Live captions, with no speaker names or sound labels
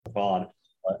pod.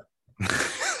 All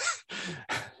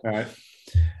right.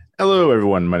 Hello,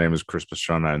 everyone. My name is Chris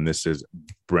Pastrana, and this is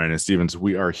Brandon Stevens.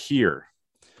 We are here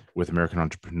with American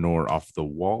Entrepreneur Off the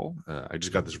Wall. I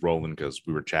just got this rolling because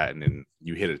we were chatting, and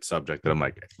you hit a subject that I'm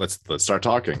like, let's start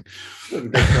talking.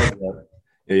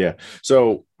 Yeah.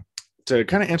 So to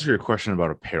kind of answer your question about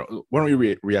apparel, why don't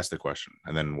we re-ask the question,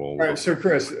 and then we'll. All right. So,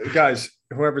 Chris, guys,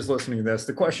 whoever's listening to this,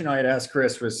 the question I had asked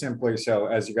Chris was simply so,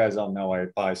 as you guys all know, I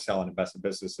buy, sell, and invest in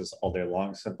businesses all day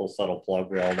long. Simple, subtle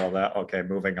plug. We all know that. Okay,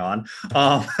 moving on.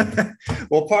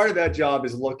 Well, part of that job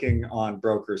is looking on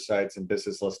broker sites and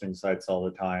business listing sites all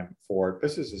the time for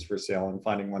businesses for sale and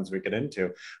finding ones we get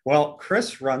into. Well,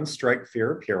 Chris runs Strike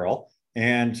Fear Apparel,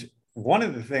 and one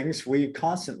of the things we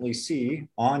constantly see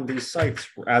on these sites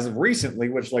as of recently,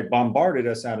 which like bombarded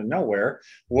us out of nowhere,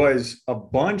 was a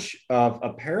bunch of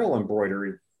apparel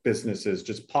embroidery businesses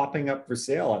just popping up for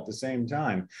sale at the same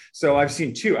time. So I've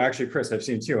seen two, actually, Chris, I've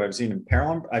seen two. I've seen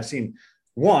apparel, I've seen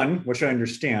one, which I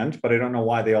understand, but I don't know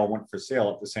why they all went for sale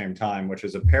at the same time, which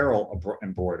is apparel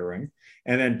embroidering.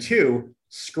 And then two,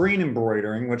 screen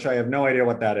embroidering, which I have no idea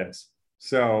what that is.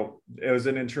 So it was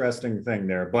an interesting thing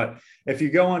there. But if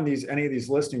you go on any of these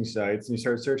listing sites and you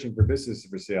start searching for businesses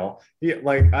for sale,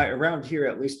 around here,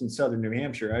 at least in southern New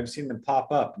Hampshire, I've seen them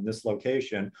pop up in this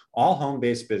location, all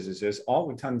home-based businesses, all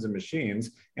with tons of machines,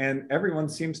 and everyone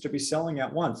seems to be selling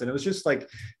at once. And it was just like,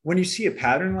 when you see a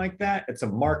pattern like that, it's a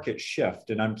market shift.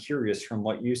 And I'm curious from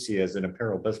what you see as an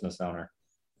apparel business owner.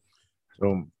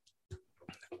 So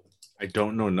I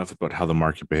don't know enough about how the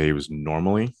market behaves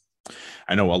normally.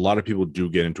 I know a lot of people do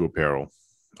get into apparel.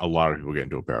 A lot of people get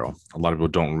into apparel. A lot of people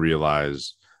don't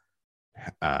realize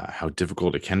how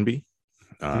difficult it can be.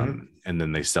 And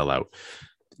then they sell out.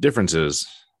 The difference is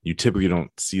you typically don't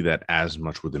see that as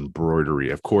much with embroidery.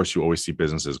 Of course, you always see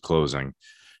businesses closing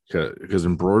because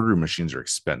embroidery machines are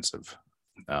expensive.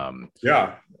 A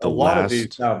lot of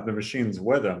these have the machines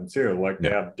with them too. Like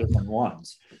they have different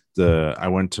ones. I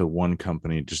went to one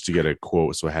company just to get a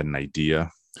quote, so I had an idea.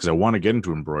 Because I want to get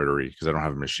into embroidery because I don't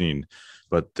have a machine,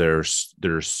 but their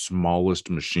smallest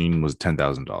machine was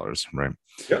 $10,000, right?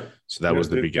 Yeah. So that was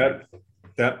the beginning.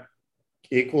 That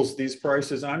equals these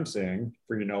prices I'm seeing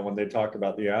for, when they talk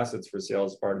about the assets for sale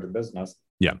as part of the business.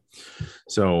 Yeah.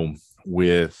 So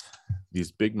with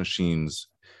these big machines,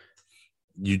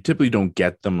 you typically don't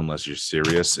get them unless you're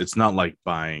serious. It's not like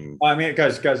buying. I mean,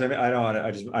 guys, I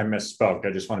misspoke.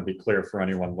 I just want to be clear for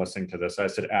anyone listening to this. I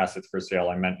said assets for sale.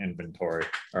 I meant inventory.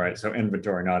 All right. So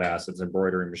inventory, not assets.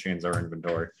 Embroidery machines are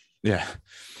inventory. Yeah.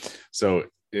 So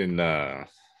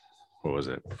what was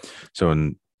it?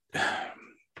 So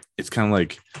it's kind of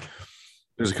like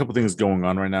there's a couple things going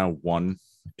on right now. One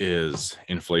is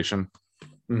inflation.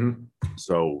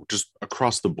 So just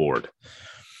across the board,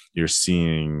 you're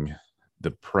seeing the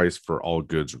price for all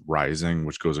goods rising,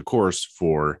 which goes, of course,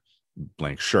 for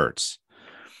blank shirts.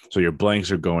 So your blanks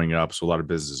are going up. So a lot of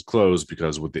businesses close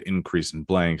because with the increase in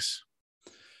blanks,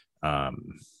 it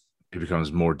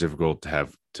becomes more difficult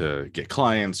to get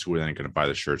clients who are then going to buy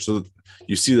the shirt. So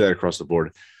you see that across the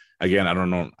board. Again, I don't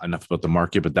know enough about the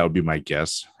market, but that would be my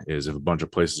guess is if a bunch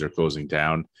of places are closing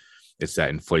down, it's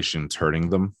that inflation's hurting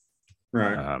them.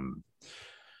 Right.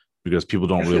 Because people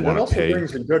don't really want to pay. That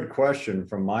also brings a good question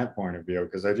from my point of view,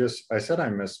 because I said I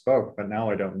misspoke, but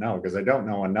now I don't know because I don't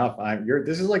know enough.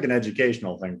 This is like an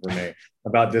educational thing for me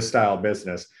about this style of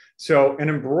business. So an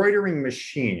embroidering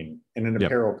machine in an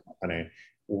apparel company,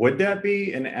 would that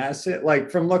be an asset? Like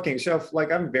from looking, so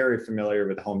I'm very familiar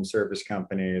with home service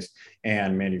companies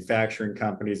and manufacturing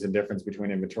companies, the difference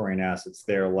between inventory and assets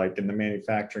there. Like in the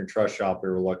manufacturing truss shop we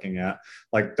were looking at,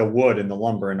 like the wood and the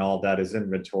lumber and all that is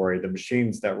inventory. The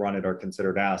machines that run it are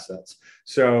considered assets.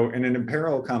 So in an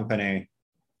apparel company,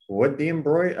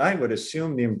 I would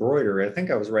assume the embroidery, I think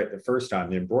I was right the first time,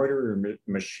 the embroidery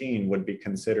machine would be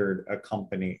considered a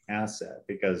company asset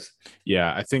because.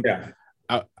 Yeah, I think. Yeah.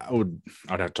 I'd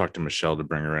have to talk to Michelle to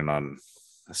bring her in on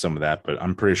some of that, but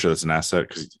I'm pretty sure that's an asset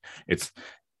because it's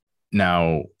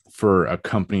now for a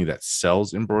company that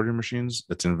sells embroidery machines,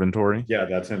 that's inventory. Yeah,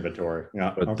 that's inventory.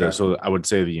 Yeah. But so I would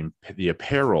say the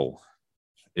apparel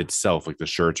itself, like the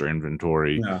shirts or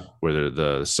inventory, where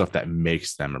the stuff that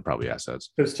makes them are probably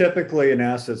assets. Because typically an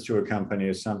assets to a company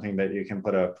is something that you can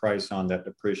put a price on that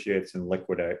depreciates and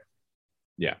liquidate.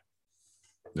 Yeah.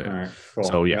 Yeah. All right, cool.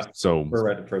 So so we're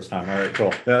right the first time. All right,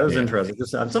 cool. That was interesting.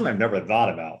 Just something I've never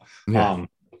thought about.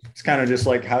 It's kind of just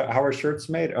like how are shirts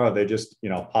made? Oh, they just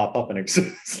pop up and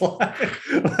slide.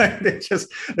 Like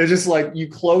they're just like you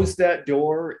close that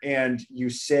door and you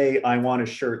say I want a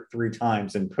shirt 3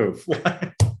 times and poof.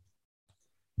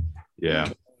 Yeah.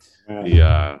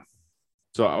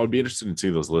 So I would be interested to see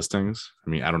those listings. I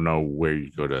mean, I don't know where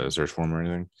you go to search for them or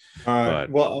anything, but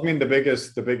Well, I mean, one of the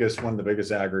biggest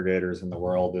aggregators in the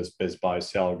world is Biz Buy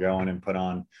Sell. Go in and put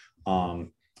on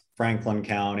Franklin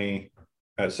County.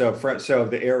 So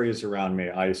the areas around me,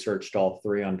 I searched all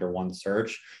three under one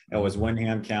search. It was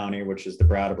Windham County, which is the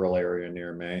Brattleboro area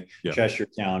near me, Yeah. Cheshire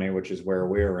County, which is where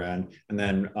we're in, and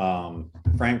then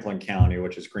Franklin County,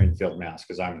 which is Greenfield, Mass,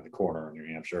 because I'm in the corner of New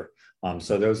Hampshire.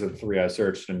 So those are the three I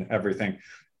searched, and everything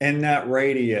in that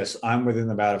radius, I'm within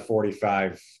about a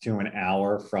 45 to an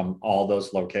hour from all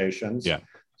those locations. Yeah.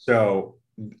 So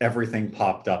everything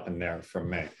popped up in there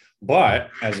from me. But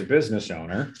as a business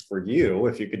owner, for you,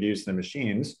 if you could use the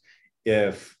machines,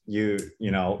 if you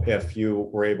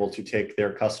were able to take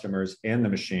their customers in the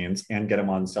machines and get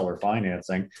them on seller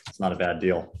financing, it's not a bad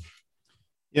deal.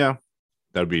 yeah,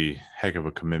 that'd be a heck of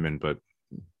a commitment, but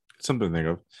it's something to think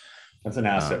of. That's an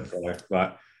asset for you.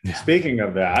 But Yeah. speaking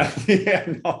of that,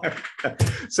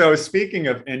 so speaking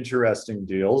of interesting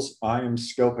deals, I am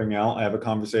scoping out. I have a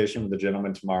conversation with a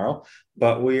gentleman tomorrow,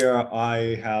 but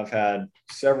I have had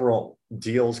several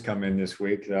deals come in this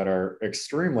week that are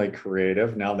extremely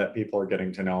creative now that people are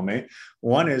getting to know me.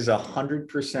 One is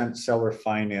 100% seller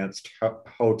financed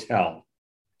hotel.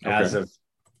 Okay.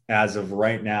 As of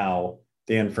right now,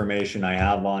 the information I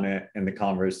have on it and the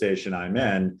conversation I'm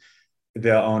in,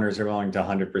 the owners are willing to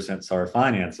 100% seller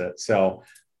finance it. So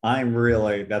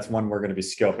that's one we're going to be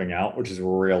scoping out, which is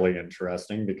really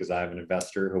interesting because I have an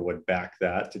investor who would back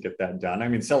that to get that done. I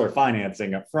mean, seller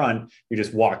financing up front, you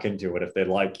just walk into it if they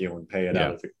like you and pay it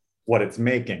out of what it's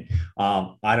making.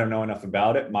 I don't know enough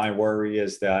about it. My worry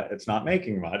is that it's not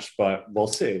making much, but we'll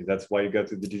see. That's why you go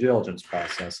through the due diligence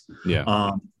process. Yeah.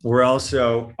 I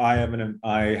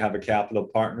have a capital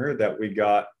partner that we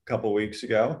got a couple of weeks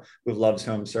ago who loves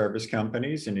home service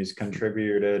companies, and he's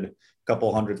contributed a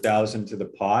couple $100,000 to the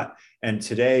pot. And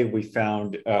today we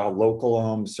found a local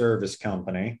home service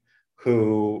company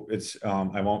who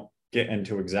I won't get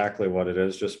into exactly what it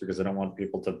is just because I don't want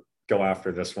people to go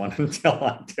after this one until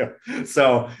I do.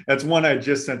 So that's one I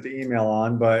just sent the email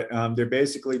on, but they're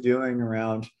basically doing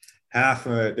around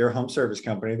their home service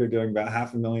company. They're doing about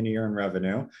 $500,000 a year in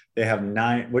revenue. They have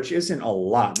 9, which isn't a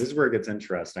lot. This is where it gets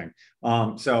interesting.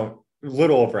 So a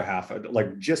little over half,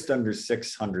 like just under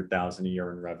 600,000 a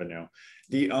year in revenue.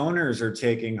 The owners are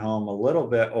taking home a little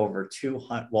bit over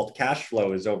 200. Well, cash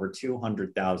flow is over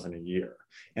 200,000 a year,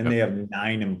 and they have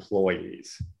 9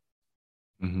 employees.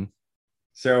 Mm-hmm.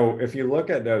 So if you look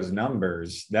at those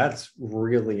numbers, that's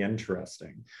really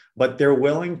interesting. But they're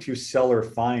willing to seller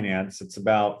finance. It's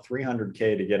about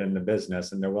 $300K to get in the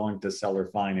business, and they're willing to seller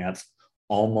finance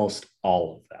almost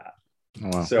all of that.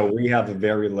 Oh, wow. So we have a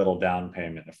very little down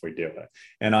payment if we do it.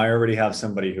 And I already have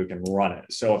somebody who can run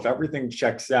it. So if everything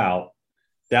checks out,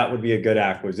 that would be a good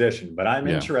acquisition. But I'm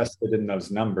interested in those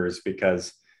numbers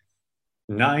because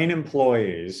 9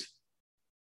 employees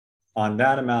on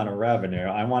that amount of revenue,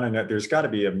 I want to know, there's got to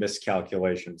be a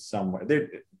miscalculation somewhere.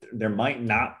 There might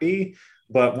not be,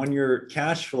 but when you're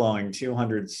cash flowing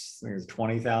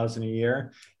 220,000 a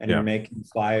year and you're making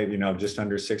just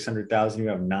under 600,000, you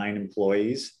have 9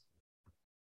 employees.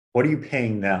 What are you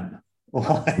paying them?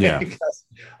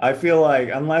 I feel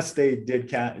like unless they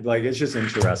did it's just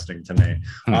interesting to me.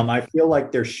 I feel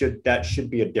like that should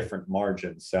be a different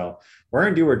margin. So we're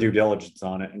gonna do our due diligence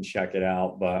on it and check it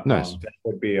out. But nice. That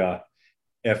would be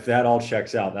if that all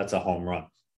checks out, that's a home run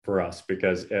for us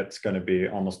because it's going to be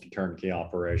almost a turnkey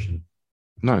operation.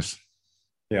 Nice.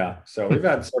 Yeah. So we've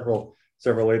had several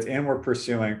leads, and we're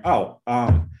pursuing.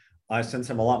 Since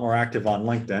I'm a lot more active on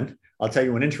LinkedIn, I'll tell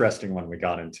you an interesting one we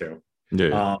got into.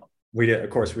 Yeah. We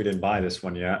didn't buy this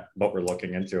one yet, but we're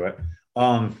looking into it.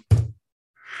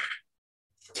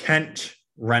 Tent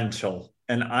rental.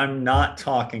 And I'm not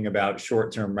talking about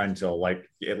short-term rental like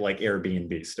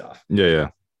Airbnb stuff. Yeah.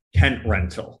 Tent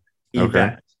rental.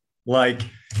 Event. Like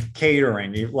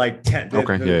catering, like tent.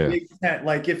 Big tent.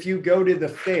 Like if you go to the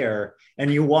fair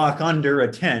and you walk under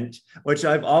a tent, which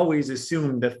I've always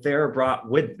assumed the fair brought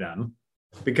with them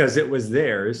because it was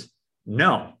theirs.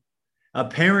 No.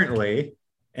 Apparently,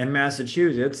 in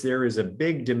Massachusetts, there is a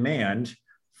big demand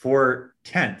for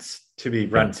tents to be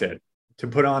rented to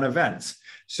put on events.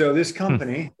 So this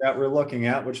company that we're looking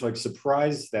at, which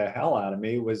surprised the hell out of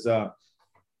me, was the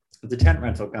tent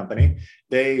rental company.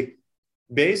 They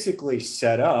basically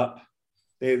set up.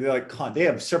 They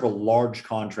have several large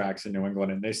contracts in New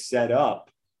England, and they set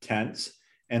up tents,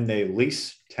 and they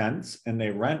lease tents, and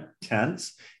they rent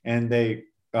tents, and they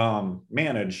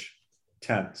manage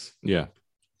tents. Yeah.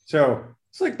 So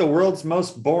it's like the world's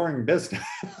most boring business.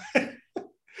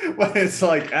 But it's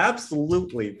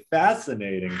absolutely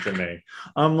fascinating to me.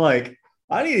 I'm like,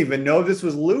 I didn't even know this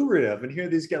was lucrative. And here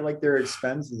these get like their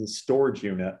expenses as storage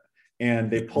unit, and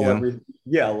they pull Yeah. every,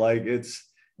 yeah, like it's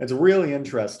really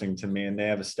interesting to me, and they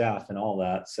have a staff and all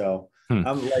that. So Hmm.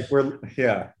 I'm like,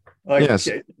 yeah, like, Yes.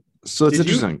 So it's did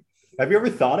you, interesting. have you ever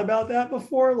thought about that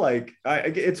before? Like,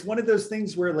 it's one of those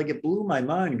things where like it blew my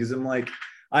mind because I'm like,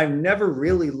 I've never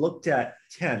really looked at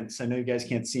tents. I know you guys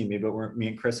can't see me, but me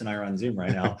and Chris and I are on Zoom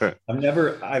right now.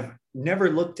 I've never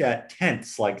looked at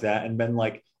tents like that and been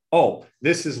like, oh,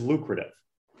 this is lucrative.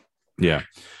 Yeah.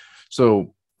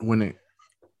 So when it,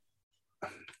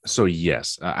 so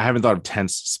yes, I haven't thought of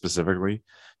tents specifically,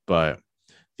 but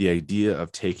the idea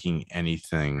of taking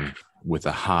anything with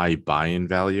a high buy-in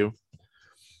value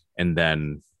and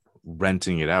then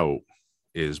renting it out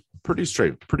is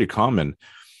pretty common,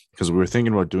 because we were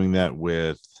thinking about doing that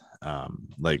with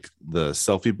like the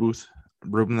selfie booth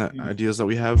room that ideas that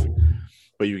we have.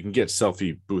 But you can get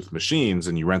selfie booth machines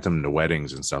and you rent them to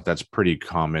weddings and stuff. That's pretty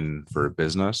common for a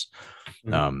business.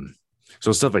 Mhm.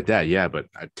 So stuff like that, yeah. But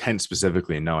a tent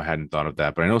specifically, no, I hadn't thought of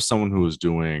that. But I know someone who was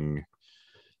doing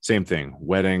same thing,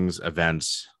 weddings,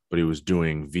 events, but he was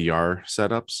doing VR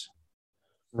setups.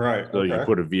 Right. So you Okay.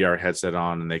 put a VR headset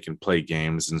on and they can play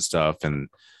games and stuff. And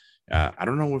I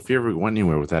don't know if you ever went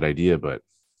anywhere with that idea, but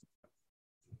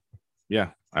yeah,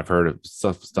 I've heard of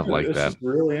stuff like This that. is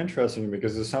really interesting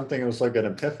because it's something that was like an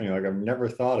epiphany. Like I've never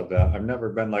thought of that. I've never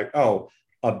been like, oh,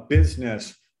 a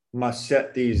business must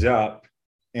set these up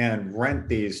and rent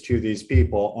these to these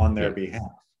people on their Yeah,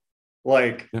 behalf.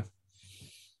 Like, yeah,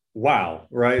 wow,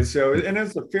 right? So, and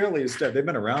it's a fairly step. They've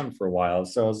been around for a while,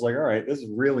 so I was like, all right, this is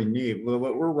really neat.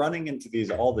 We're running into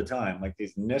these all the time, like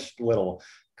these niche little,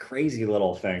 crazy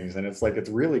little things, and it's like it's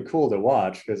really cool to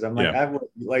watch because I'm like, yeah,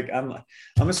 I'm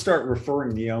gonna start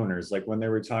referring the owners, like when they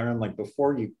retire, I'm like,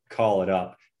 before you call it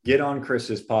up, get on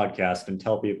Chris's podcast and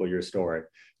tell people your story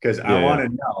because I yeah, want to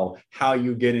know how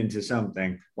you get into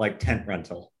something like tent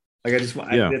rental. Like I just,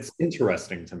 yeah, it's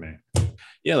interesting to me.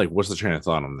 yeah. Like, what's the train of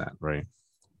thought on that, right?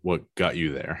 What got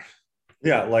you there?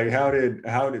 Yeah, like how did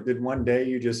one day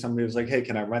you just somebody was like, hey,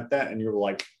 can I rent that? And you were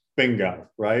like, bingo,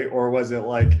 right? Or was it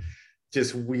like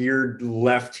just weird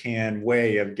left hand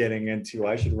way of getting into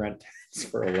I should rent tents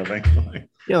for a living?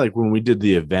 Yeah, like when we did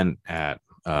the event at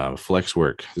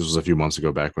Flexwork, this was a few months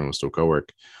ago, back when it was still cowork.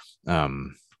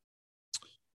 Um,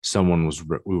 someone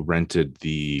we rented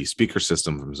the speaker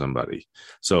system from somebody.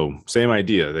 So same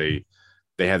idea. They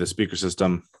had the speaker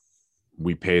system.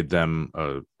 We paid them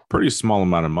a pretty small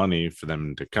amount of money for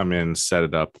them to come in, set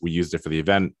it up. We used it for the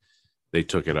event. They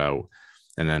took it out,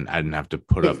 and then I didn't have to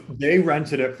put So up. they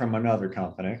rented it from another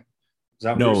company. Is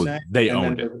that what you're No, saying? they And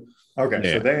owned then it. okay, so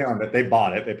Yeah. they owned it. They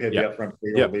bought it. They paid the Yep. upfront fee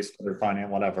or at Yep. least their finance,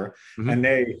 whatever. Mm-hmm. And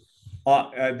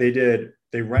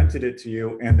they rented it to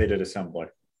you and they did assembly.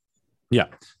 Yeah.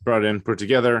 Brought it in, put it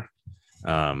together.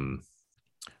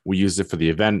 We used it for the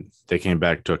event. They came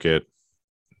back, took it.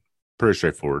 Pretty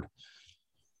straightforward.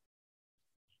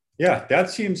 Yeah, that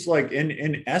seems like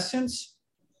in essence,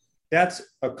 that's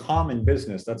a common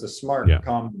business. That's a smart, Yeah.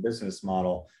 common business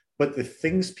model. But the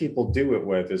things people do it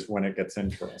with is when it gets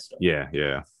interesting. Yeah.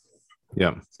 Yeah.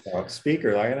 Yeah. So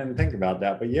speaker, I didn't think about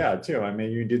that, but yeah, too. I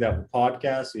mean, you do that with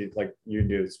podcasts. You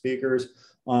do speakers.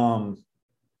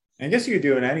 I guess you could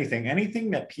do it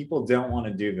anything that people don't want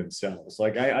to do themselves.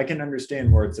 Like I can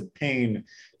understand where it's a pain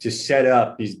to set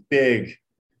up these big,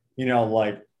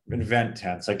 like event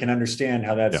tents. I can understand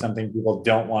how that's Yeah. something people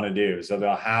don't want to do. So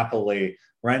they'll happily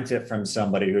rent it from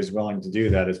somebody who's willing to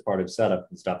do that as part of setup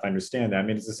and stuff. I understand that. I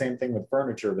mean, it's the same thing with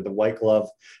furniture, with the white glove.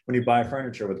 When you buy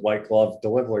furniture with white glove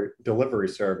delivery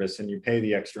service and you pay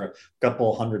the extra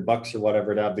couple $100 or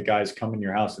whatever to have the guys come in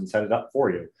your house and set it up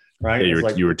for you, right? Yeah. It's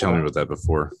like You were telling me about that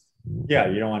before. yeah,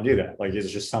 you don't want to do that. Like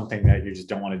it's just something that you just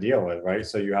don't want to deal with, right?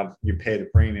 So you pay the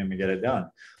premium to get it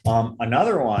done.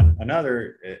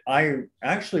 I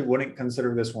actually wouldn't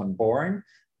consider this one boring,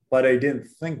 but I didn't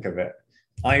think of it.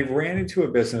 I ran into a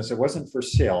business. It wasn't for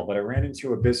sale, but I ran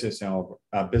into a business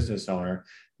owner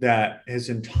that his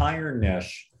entire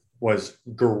niche was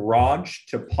garage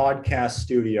to podcast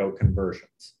studio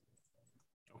conversions.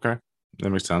 Okay. That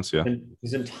makes sense. Yeah. And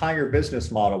his entire business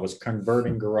model was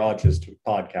converting garages to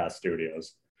podcast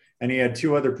studios. And he had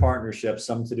two other partnerships,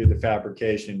 some to do the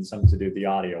fabrication, some to do the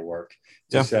audio work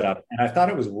to set up. And I thought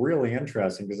it was really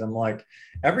interesting because I'm like,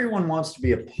 everyone wants to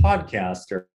be a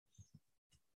podcaster.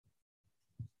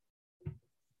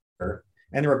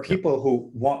 And there are people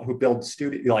who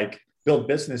build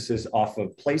businesses off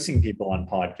of placing people on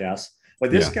podcasts.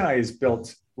 But this guy is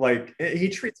built like he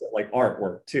treats it like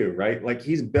artwork too, right? Like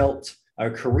he's built a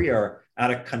career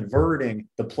out of converting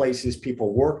the places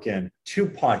people work in to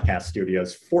podcast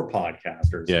studios for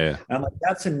podcasters. Yeah. And I'm like,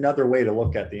 that's another way to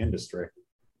look at the industry.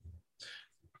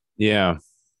 Yeah.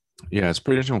 Yeah. It's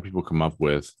pretty interesting what people come up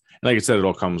with. And like I said, it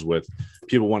all comes with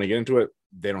people want to get into it.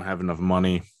 They don't have enough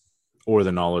money or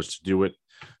the knowledge to do it.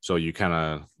 So you kind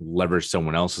of leverage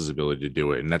someone else's ability to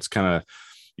do it. And that's kind of,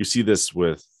 you see this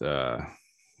with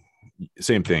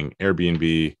same thing,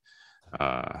 Airbnb.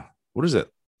 What is it?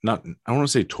 Not, I want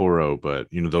to say Toro, but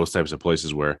those types of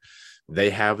places where they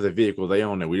have the vehicle, they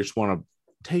own it. We just want to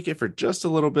take it for just a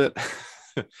little bit,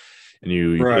 and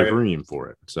you pay a premium for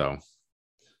it. So,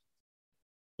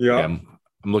 yeah,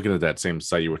 I'm looking at that same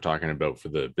site you were talking about for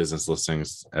the business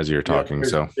listings as you're talking.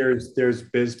 There's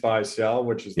Biz Buy Sell,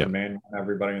 which is the main one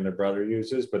everybody and their brother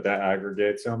uses, but that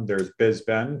aggregates them. There's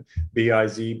BizBen,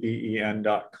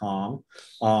 BIZBEN.com.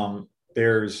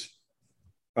 There's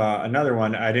another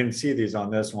one. I didn't see these on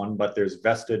this one, but there's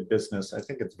Vested Business. I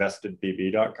think it's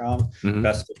VestedBB.com. Mm-hmm.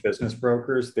 Vested Business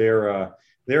Brokers. They're a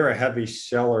heavy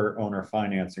seller owner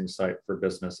financing site for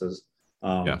businesses.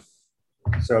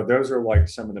 So those are like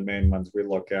some of the main ones we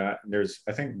look at. And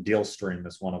I think DealStream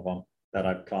is one of them that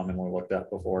I've commonly looked at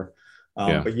before.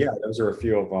 But yeah, those are a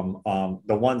few of them.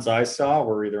 The ones I saw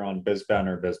were either on BizBen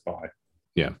or BizBuy.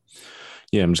 Yeah.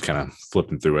 I'm just kind of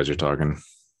flipping through as you're talking.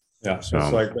 Yeah, so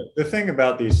it's like the thing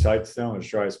about these sites, though, which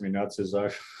drives me nuts, is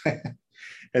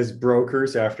as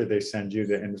brokers, after they send you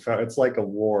the info, it's like a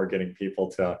war getting people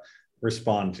to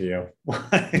respond to you.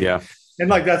 Yeah,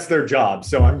 and like that's their job.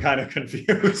 So I'm kind of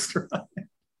confused. Right?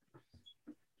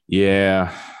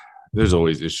 Yeah, there's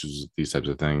always issues with these types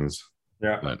of things.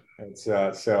 Yeah, but it's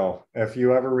so if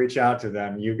you ever reach out to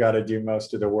them, you got to do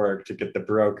most of the work to get the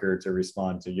broker to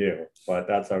respond to you. But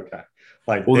that's okay.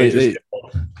 Like, well,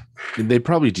 they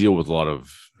probably deal with a lot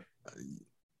of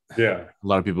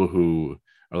people who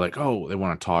are like, oh, they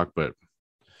want to talk, but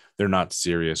they're not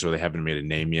serious or they haven't made a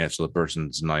name yet, so the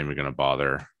person's not even going to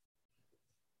bother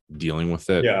dealing with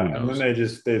it. Yeah, and then they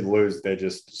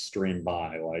just stream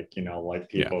by, like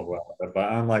people who have it.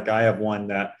 But I'm like, I have one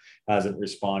that hasn't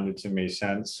responded to me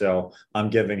since, so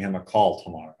I'm giving him a call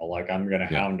tomorrow. Like, I'm going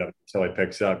to hound him until he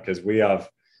picks up, because we have,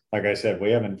 like I said,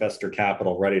 we have investor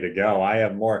capital ready to go. I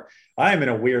am in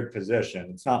a weird position.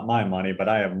 It's not my money, but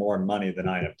I have more money than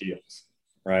I have deals,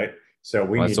 right? So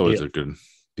that's always a good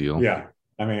deal. Yeah.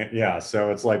 I mean, yeah.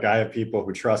 So it's like I have people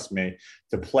who trust me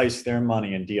to place their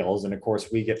money in deals. And of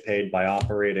course, we get paid by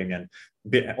operating and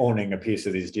owning a piece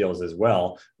of these deals as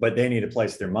well. But they need to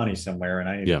place their money somewhere, and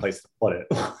I need a place to put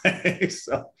it.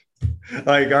 So,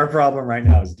 like, our problem right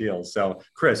now is deals. So,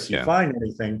 Chris, you find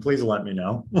anything, please let me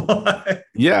know.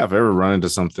 Yeah, if I ever run into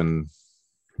something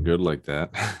good like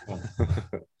that. Well,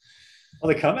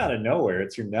 they come out of nowhere.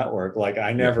 It's your network. Like,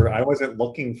 I wasn't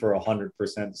looking for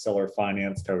 100% seller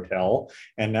financed hotel.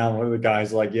 And now one of the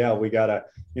guys like, yeah, we gotta,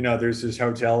 there's this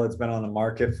hotel that's been on the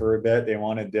market for a bit. They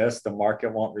wanted this, the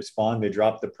market won't respond. They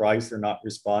dropped the price. They're not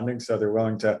responding. So they're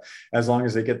willing to, as long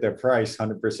as they get their price,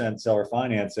 100% seller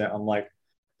finance it. I'm like,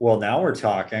 well, now we're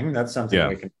talking. That's something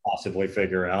we can possibly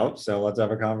figure out. So let's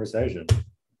have a conversation.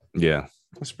 Yeah,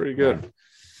 that's pretty good.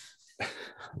 A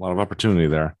lot of opportunity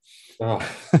there. Oh.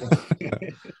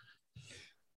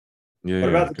 What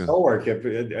about the co-work?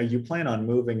 You plan on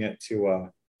moving it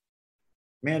to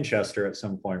Manchester at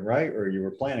some point, right? Or you were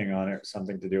planning on it,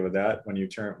 something to do with that when you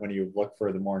look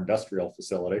for the more industrial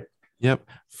facility? Yep,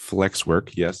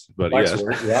 Flexwork, yes, but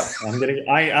Flexwork, yes.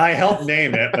 Yeah. I helped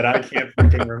name it, but I can't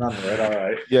freaking remember it. All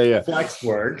right. Yeah.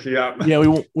 Flexwork, yeah. Yeah, we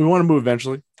want to move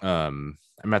eventually. I'm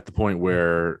at the point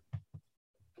where,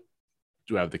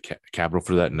 do I have the capital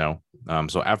for that? No.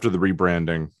 So after the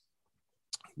rebranding,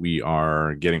 we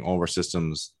are getting all of our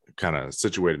systems kind of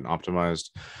situated and optimized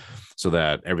so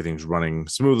that everything's running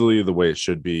smoothly the way it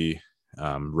should be,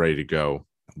 ready to go.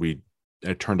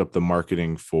 I turned up the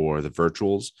marketing for the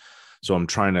virtuals. So I'm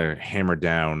trying to hammer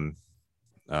down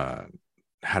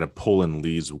how to pull in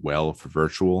leads well for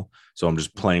virtual. So I'm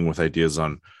just playing with ideas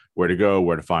on where to go,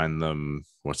 where to find them,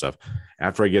 what stuff.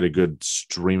 After I get a good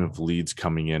stream of leads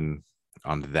coming in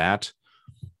on that,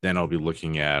 then I'll be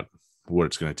looking at what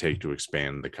it's going to take to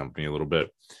expand the company a little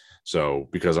bit. So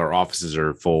because our offices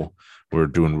are full, we're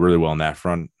doing really well on that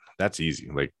front. That's easy.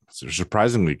 Like,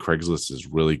 surprisingly, Craigslist is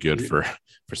really good for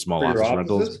small office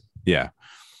rentals. Yeah.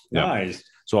 Nice.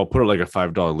 So I'll put like a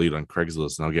 $5 lead on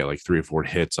Craigslist and I'll get like 3 or 4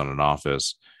 hits on an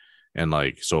office. And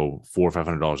like, so $400 or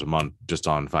 $500 a month just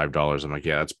on $5. I'm like,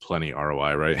 yeah, that's plenty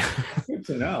ROI, right? Good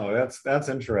to know. That's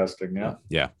interesting. Yeah.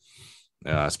 Yeah.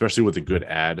 Especially with a good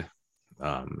ad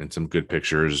and some good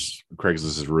pictures.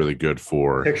 Craigslist is really good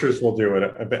for pictures. Will do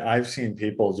it. I've seen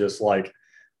people just like,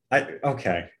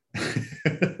 okay.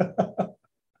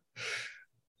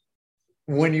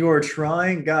 when you are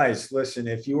trying, guys, listen,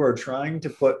 if you are trying to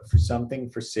put for something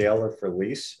for sale or for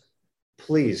lease,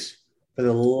 please, for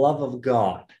the love of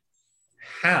God,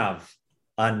 have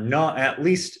a not at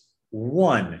least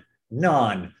one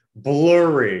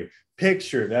non-blurry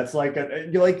picture that's like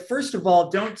you're like, first of all,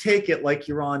 don't take it like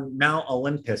you're on Mount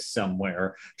Olympus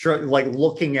somewhere, like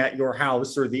looking at your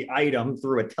house or the item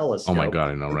through a telescope. Oh my God,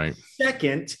 I know, right?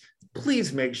 Second,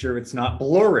 please make sure it's not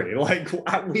blurry. Like,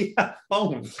 we have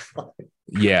phones.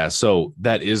 Yeah, so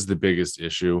that is the biggest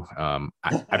issue.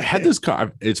 I've had this.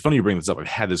 It's funny you bring this up. I've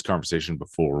had this conversation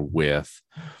before with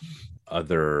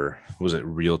other, was it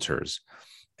realtors,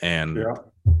 and Yeah.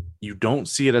 you don't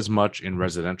see it as much in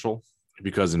residential,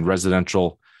 because in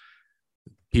residential,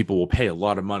 people will pay a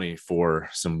lot of money for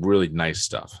some really nice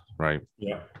stuff, right?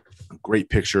 Yeah. Great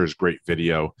pictures, great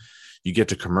video. You get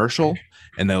to commercial,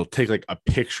 and they'll take like a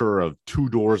picture of two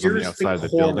doors on the outside of the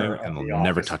building, and they'll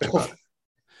never touch about it.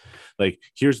 Like,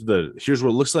 here's what it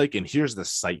looks like, and here's the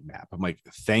site map. I'm like,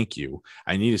 thank you.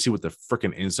 I need to see what the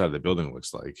freaking inside of the building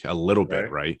looks like a little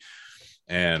bit, right?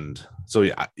 And so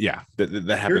that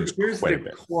happens quite a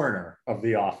bit. Corner of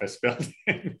the office building.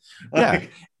 Yeah,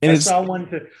 and I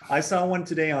saw one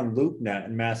today on LoopNet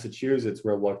in Massachusetts.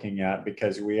 We're looking at,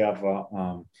 because we have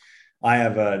I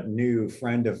have a new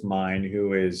friend of mine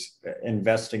who is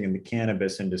investing in the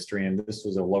cannabis industry, and this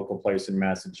was a local place in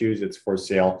Massachusetts for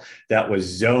sale that was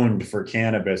zoned for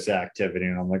cannabis activity.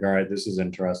 And I'm like, all right, this is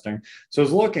interesting. So I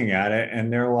was looking at it,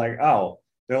 and they're like,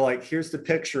 here's the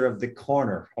picture of the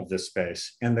corner of the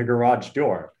space and the garage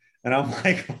door. And I'm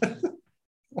like,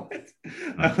 what?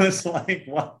 I was like,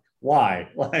 what? Why?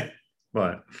 Like,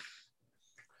 what?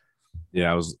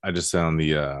 Yeah, I just found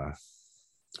the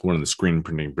one of the screen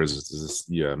printing businesses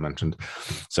you mentioned.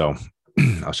 So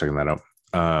I was checking that out.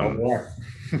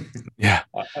 Yeah.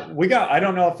 I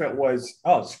don't know if it was,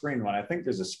 screen one. I think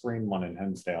there's a screen one in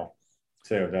Hinsdale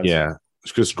too. Yeah.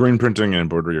 Because screen printing and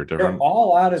embroidery are different. They're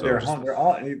all out of their home.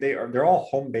 They're all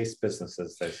home-based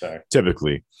businesses, they say.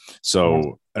 Typically.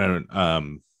 So,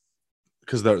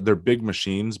 because they're big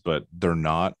machines, but they're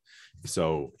not.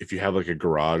 So if you have like a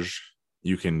garage,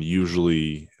 you can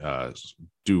usually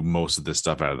do most of this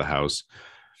stuff out of the house.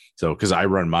 So, because I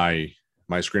run my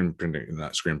screen printing,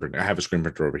 not screen printing. I have a screen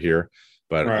printer over here,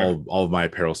 but all of my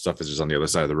apparel stuff is just on the other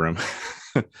side of the room.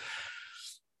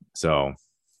 So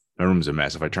my room's a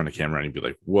mess. If I turn the camera on, you'd be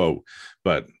like, whoa,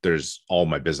 but there's all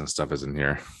my business stuff is in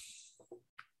here.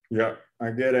 Yeah, I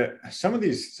get it. Some of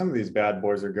these bad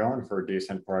boys are going for a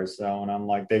decent price though. And I'm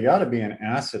like, they got to be an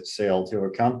asset sale to a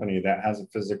company that has a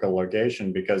physical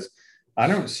location, because I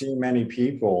don't see many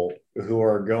people who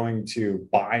are going to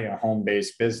buy a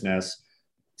home-based business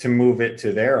to move it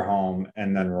to their home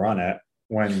and then run it,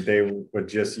 when they would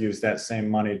just use that same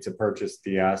money to purchase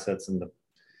the assets and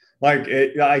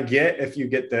I get if you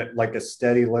get that, like, a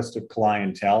steady list of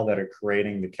clientele that are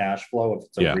creating the cash flow if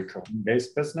it's a recurring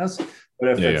based business.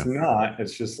 But if it's not,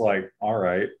 it's just like, all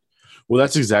right. Well,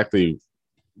 that's exactly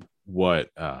what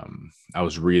I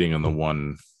was reading on the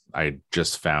one I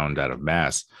just found out of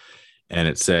Mass. And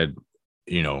it said,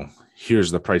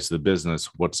 here's the price of the business.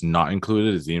 What's not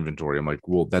included is the inventory. I'm like,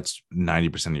 well, that's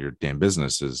 90% of your damn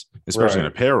businesses, especially in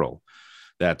apparel.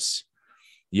 That's,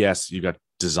 yes, you got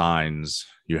designs,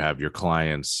 you have your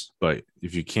clients, but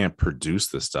if you can't produce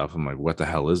this stuff, I'm like, what the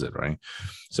hell is it, right?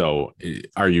 So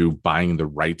are you buying the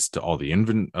rights to all the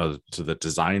to the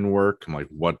design work? I'm like,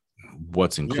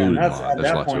 what's included? At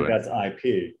that point, that's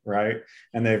IP, right?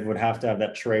 And they would have to have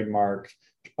that trademark.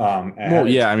 Well,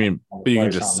 yeah, I mean, but you can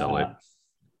just sell it.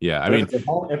 Yeah, I mean,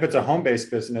 if it's a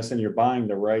home-based business and you're buying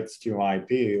the rights to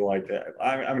IP, like that,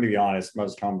 I'm going to be honest,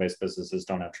 most home-based businesses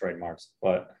don't have trademarks,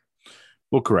 but.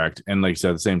 Well, correct. And like you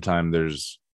said, at the same time,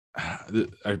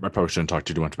 I probably shouldn't talk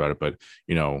too much about it, but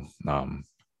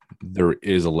there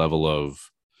is a level of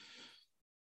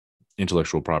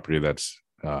intellectual property that's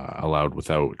allowed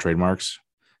without trademarks.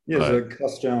 Yeah, is it a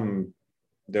custom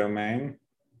domain?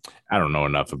 I don't know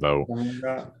enough about.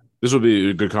 This would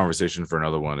be a good conversation for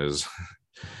another one, is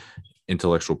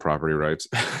intellectual property rights.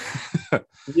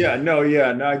 No.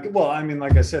 Well, I mean,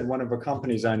 like I said, one of the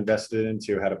companies I invested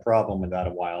into had a problem with that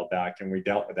a while back, and we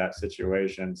dealt with that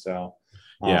situation. So,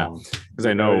 because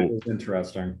I know it's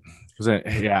interesting.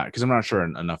 Because I'm not sure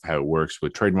enough how it works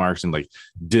with trademarks, and like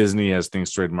Disney has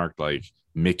things trademarked like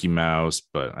Mickey Mouse,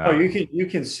 but you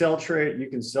can sell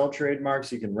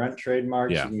trademarks, you can rent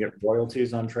trademarks, you can get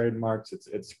royalties on trademarks.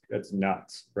 It's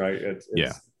nuts, right? It's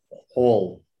a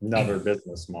whole another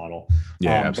business model.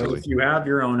 Absolutely. But if you have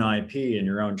your own IP and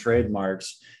your own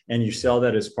trademarks and you sell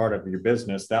that as part of your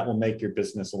business, that will make your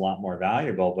business a lot more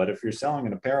valuable. But if you're selling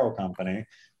an apparel company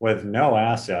with no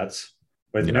assets,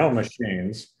 with Yeah. no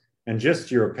machines and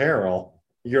just your apparel,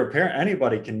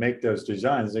 anybody can make those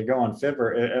designs. They go on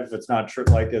Fiverr if it's not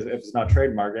if it's not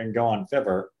trademark, and go on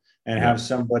Fiverr and Yeah. have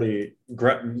somebody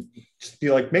just be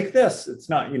like, make this. It's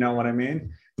not, you know what I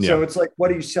mean? So Yeah. it's like,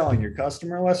 what are you selling? Your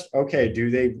customer list? Okay,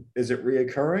 is it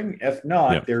reoccurring? If Yeah.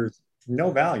 not, there's no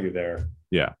value there.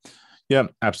 Yeah. Yeah,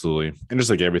 absolutely. And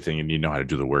just like everything, you need to know how to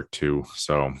do the work too.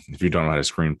 So if you don't know how to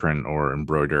screen print or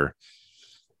embroider,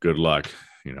 good luck,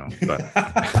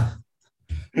 but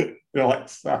You're like,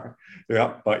 sorry.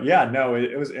 Yeah. But yeah, no,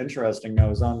 it was interesting. I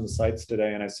was on the sites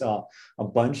today and I saw a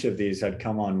bunch of these had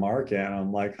come on market. And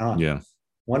I'm like, huh, yeah.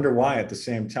 wonder why at the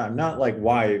same time. Not like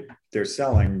why they're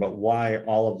selling, but why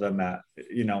all of them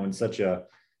in such a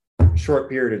short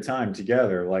period of time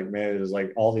together. Like, maybe it's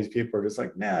like all these people are just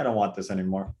like, nah, I don't want this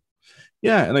anymore.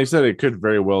 Yeah. And like I said, it could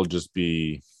very well just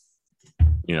be,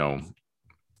 you know,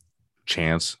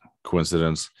 chance,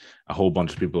 coincidence. A whole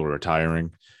bunch of people are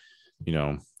retiring.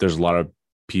 There's a lot of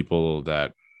people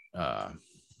that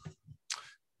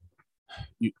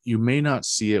you may not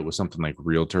see it with something like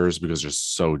realtors because there's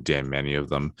so damn many of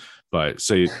them. But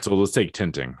so let's take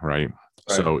tinting, right?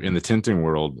 So in the tinting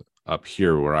world up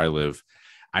here where I live,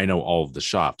 I know all of the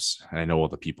shops and I know all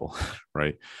the people,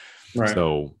 right? Right.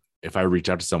 So if I reach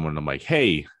out to someone, I'm like,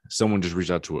 hey, someone just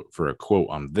reached out for a quote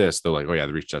on this. They're like, oh yeah,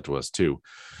 they reached out to us too.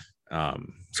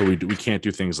 So we can't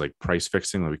do things like price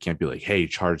fixing. Like we can't be like, hey,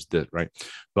 charge this, right?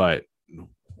 But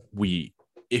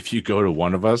if you go to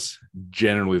one of us,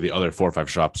 generally the other 4 or 5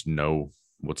 shops know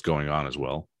what's going on as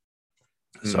well.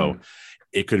 So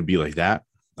it could be like that.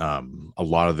 A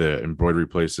lot of the embroidery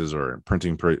places or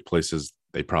printing places,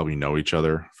 they probably know each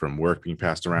other from work being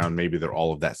passed around. Maybe they're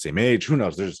all of that same age. Who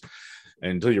knows?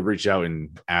 Until you reach out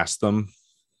and ask them.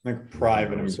 Like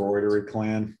private embroidery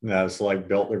clan that's like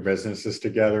built their businesses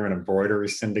together, an embroidery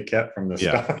syndicate from the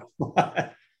start.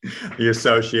 The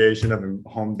Association of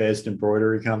Home-Based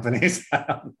Embroidery Companies.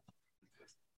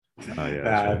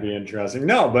 That'd be interesting.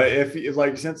 No, but if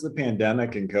like since the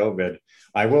pandemic and COVID,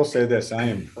 I will say this: I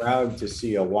am proud to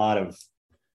see a lot of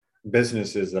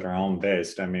businesses that are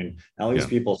home-based. I mean, at least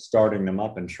people starting them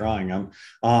up and trying them.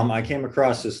 I came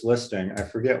across this listing. I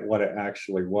forget what it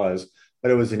actually was, but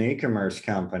it was an e-commerce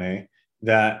company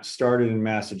that started in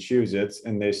Massachusetts,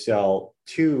 and they sell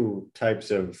 2 types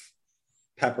of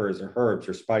peppers or herbs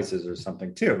or spices or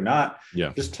something too. Not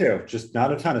just 2, just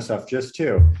not a ton of stuff, just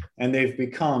 2. And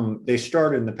they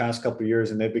started in the past couple of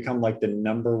years and they've become like the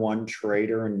 #1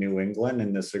 trader in New England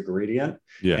in this ingredient.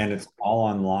 And it's all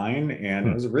online. And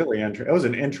it was it was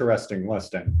an interesting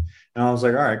listing. And I was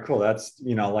like, all right, cool. That's,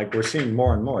 like we're seeing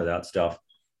more and more of that stuff.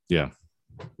 Yeah.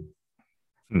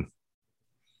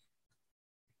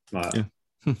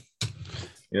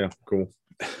 Yeah, cool.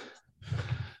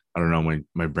 I don't know.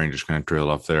 My brain just kind of trailed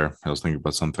off there. I was thinking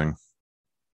about something,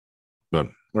 but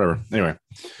whatever. Anyway,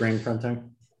 brain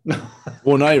printing.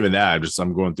 Well, not even that.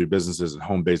 I'm going through businesses and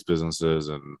home-based businesses,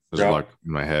 and there's a lot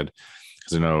in my head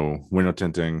because I know window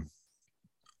tinting.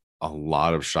 A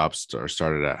lot of shops are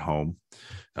started at home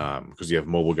because you have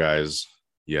mobile guys,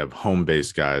 you have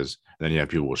home-based guys, and then you have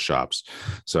people with shops.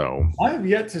 So I have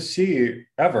yet to see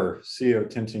a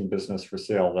tinting business for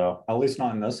sale, though. At least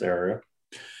not in this area.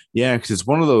 Yeah, because it's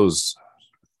one of those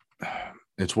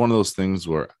things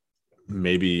where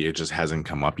maybe it just hasn't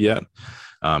come up yet.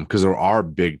 Because there are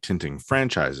big tinting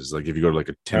franchises. Like if you go to like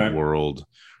a Tint World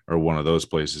or one of those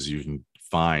places, you can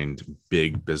find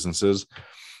big businesses.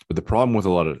 But the problem with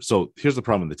here's the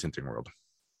problem in the tinting world.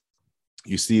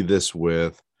 You see this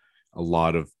with a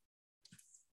lot of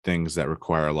things that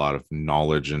require a lot of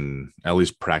knowledge and at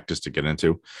least practice to get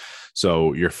into.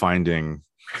 So you're finding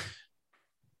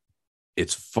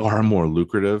it's far more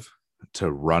lucrative to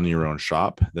run your own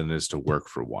shop than it is to work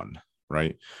for one,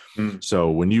 right? So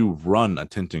when you run a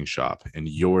tinting shop and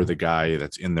you're the guy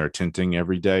that's in there tinting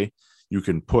every day, you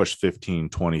can push $15,000,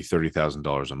 $20,000,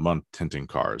 $30,000 a month tinting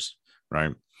cars,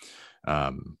 right?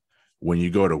 When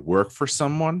you go to work for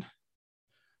someone,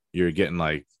 you're getting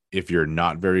like, if you're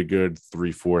not very good,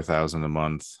 3,000, 4,000 a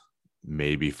month,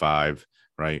 maybe 5,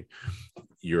 right?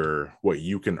 What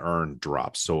you can earn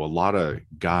drops. So a lot of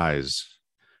guys,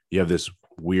 you have this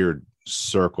weird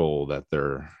circle that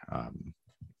they're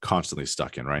constantly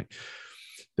stuck in, right?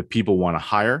 The people want to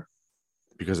hire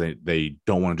because they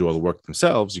don't want to do all the work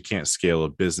themselves. You can't scale a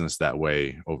business that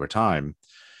way over time.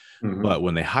 But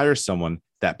when they hire someone,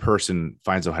 that person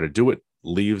finds out how to do it,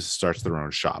 leaves, starts their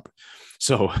own shop.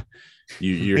 So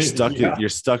you're stuck. You're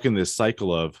stuck in this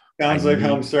cycle of sounds like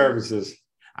home services.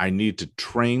 I need to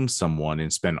train someone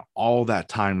and spend all that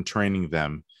time training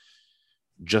them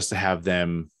just to have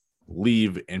them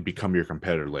leave and become your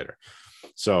competitor later.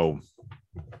 So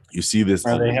You see this.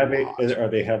 Are they heavy? Are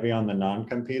they heavy on the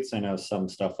non-competes? I know some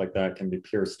stuff like that can be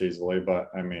pierced easily, but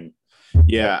I mean,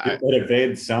 Yeah, it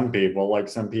evades some people. Like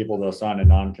some people, they'll sign a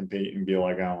non-compete and be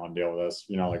like, I don't want to deal with this.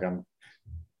 You know, like I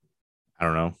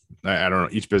don't know. I don't know.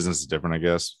 Each business is different, I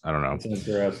guess. I don't know. it's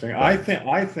interesting. I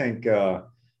think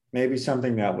maybe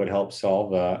something that would help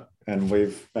solve that, and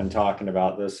we've been talking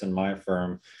about this in my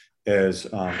firm, is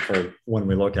for when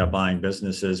we look at buying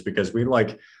businesses, because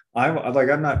I'm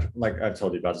not, like I've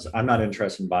told you about this, I'm not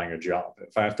interested in buying a job.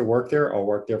 If I have to work there, I'll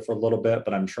work there for a little bit,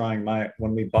 but I'm trying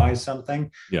when we buy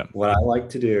something, Yeah. what I like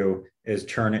to do is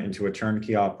turn it into a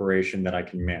turnkey operation that I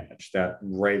can manage, that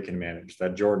Ray can manage,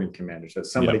 that Jordan can manage, that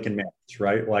somebody can manage,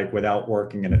 right? Like without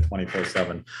working in it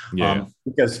 24/7. Yeah.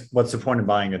 Because what's the point of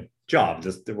buying a job?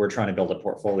 Just we're trying to build a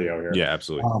portfolio here. Yeah,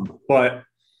 absolutely. But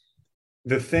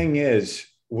the thing is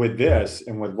with this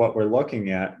and with what we're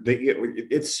looking at,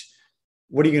 it's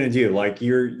what are you going to do? Like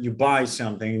you buy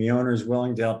something, the owner is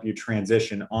willing to help you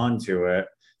transition onto it.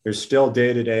 There's still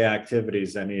day-to-day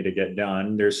activities that need to get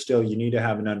done. You need to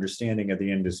have an understanding of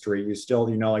the industry. You still,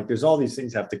 like there's all these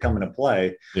things have to come into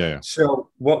play. Yeah.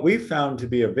 So what we found to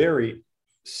be a very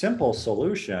simple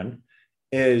solution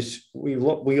is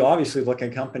we obviously look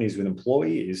at companies with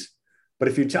employees, but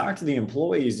if you talk to the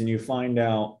employees and you find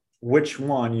out which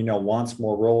one, wants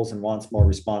more roles and wants more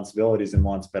responsibilities and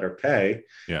wants better pay,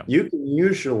 you can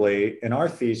usually, in our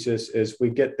thesis is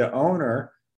we get the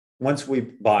owner, once we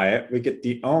buy it, we get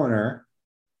the owner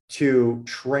to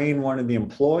train one of the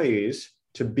employees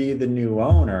to be the new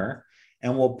owner,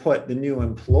 and we'll put the new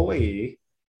employee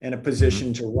in a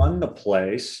position to run the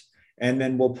place. And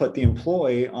then we'll put the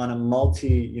employee on a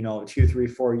 2, 3,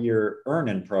 4 year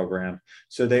earning program.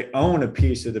 So they own a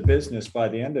piece of the business by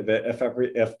the end of it,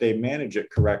 if they manage it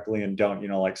correctly and don't,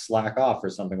 like slack off or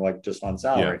something, like just on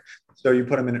salary. Yeah. So you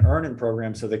put them in an earning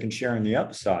program so they can share in the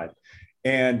upside.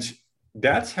 And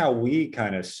that's how we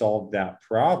kind of solved that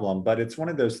problem. But it's one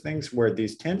of those things where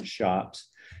these tent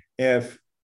shops, if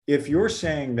you're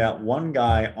saying that one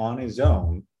guy on his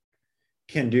own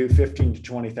can do $15,000 to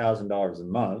 $20,000 a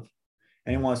month,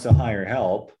 and he wants to hire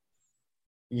help,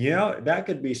 that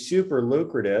could be super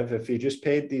lucrative if he just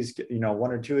paid these,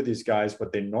 one or two of these guys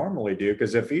what they normally do.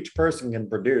 Because if each person can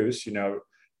produce, $15,000,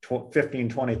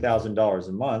 $20,000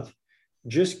 a month,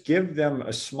 just give them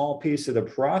a small piece of the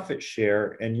profit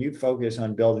share and you focus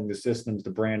on building the systems, the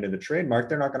brand, and the trademark.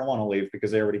 They're not going to want to leave because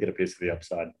they already get a piece of the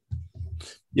upside.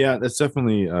 Yeah, that's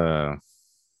definitely a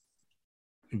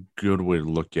good way to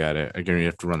look at it. Again, you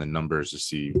have to run the numbers to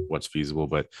see what's feasible,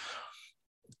 but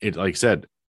it, like I said,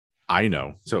 I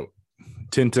know. So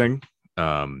tinting,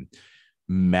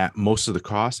 most of the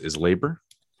cost is labor.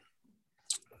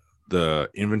 The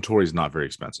inventory is not very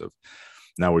expensive.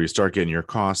 Now, where you start getting your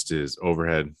cost is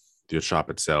overhead, the shop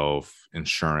itself,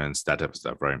 insurance, that type of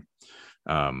stuff, right?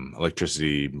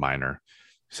 Electricity, minor,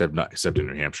 except in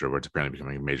New Hampshire, where it's apparently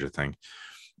becoming a major thing.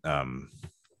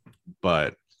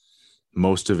 But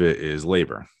most of it is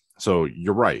labor. So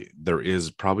you're right. There is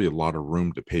probably a lot of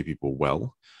room to pay people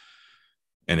well.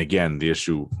 And again, the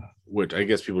issue, which I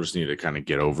guess people just need to kind of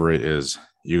get over it, is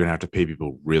you're going to have to pay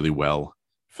people really well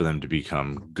for them to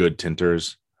become good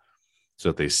tinters so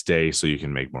that they stay so you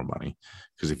can make more money.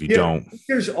 Because if you don't.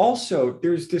 There's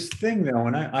this thing, though,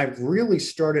 and I've really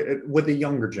started with the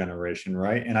younger generation,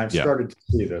 right? And I've started to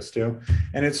see this too.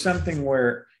 And it's something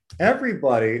where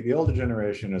everybody, the older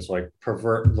generation is like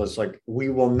we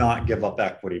will not give up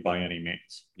equity by any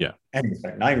means. Yeah.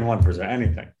 Anything, not even 1%,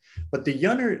 anything. But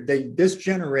this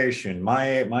generation,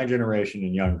 my generation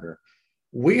and younger,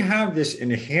 we have this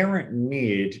inherent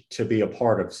need to be a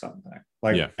part of something,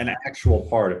 like an actual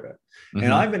part of it. Mm-hmm.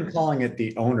 And I've been calling it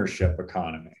the ownership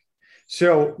economy.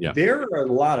 So there are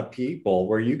a lot of people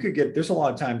where there's a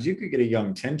lot of times you could get a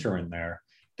young tinter in there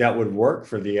that would work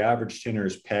for the average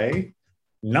tinter's pay,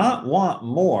 not want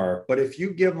more, but if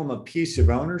you give them a piece of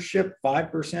ownership,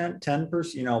 5%,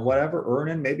 10%, whatever,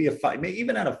 earning, maybe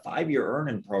even at a 5-year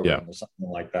earning program or something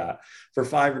like that for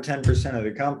 5 or 10% of the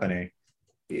company,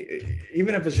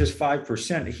 even if it's just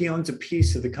 5%, he owns a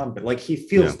piece of the company. Like he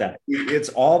feels that it's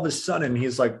all of a sudden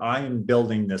he's like, I am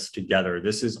building this together.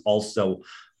 This is also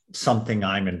something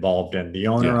I'm involved in. The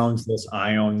owner owns this.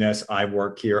 I own this. I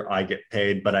work here. I get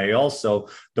paid, but I also,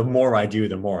 the more I do,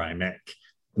 the more I make.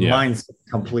 Mindset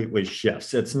completely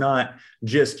shifts. It's not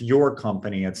just your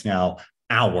company. It's now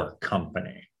our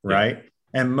company, right?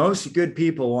 And most good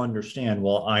people understand,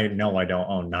 well, I know I don't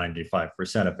own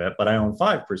 95% of it, but I own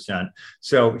 5%.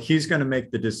 So he's going to make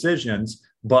the decisions,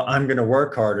 but I'm going to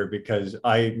work harder because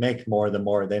I make more the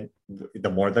more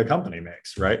the company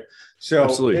makes, right?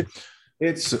 So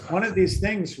it's one of these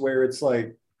things where it's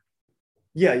like,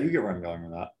 Yeah, you get where I'm going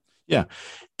with that. Yeah.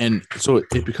 And so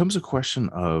it becomes a question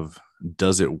of,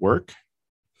 does it work?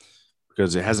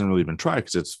 Because it hasn't really been tried,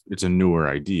 because it's a newer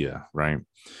idea, right?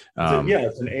 Yeah,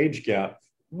 it's an age gap.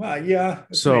 Well, yeah,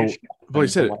 it's an So age gap like I thing from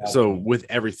said, what I've so seen. with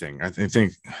everything, I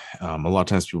think a lot of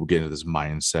times people get into this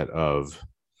mindset of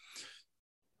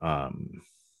um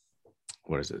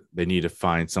what is it? They need to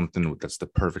find something that's the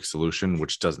perfect solution,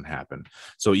 which doesn't happen.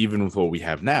 So even with what we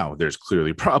have now, there's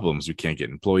clearly problems. We can't get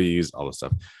employees, all this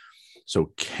stuff.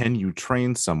 So can you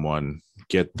train someone,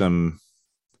 get them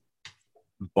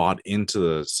bought into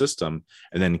the system,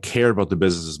 and then care about the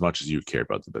business as much as you care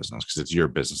about the business, because it's your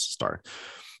business to start?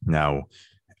 Now,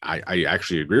 I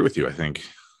actually agree with you. I think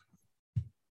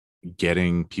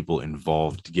getting people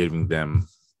involved, giving them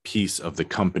piece of the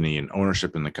company and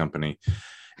ownership in the company,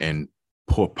 and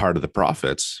put part of the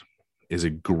profits is a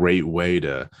great way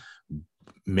to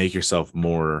make yourself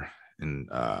more and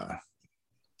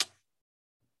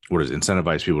what is it,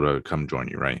 incentivize people to come join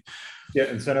you, right? Yeah,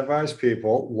 incentivize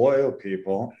people, loyal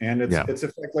people, and Yeah. it's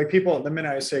effect like people. The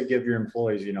minute I say give your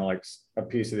employees, like a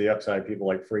piece of the upside, people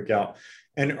like freak out.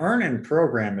 An earn-in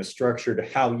program is structured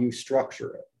how you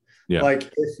structure it. Yeah. Like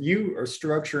if you are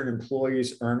structure an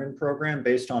employee's earn-in program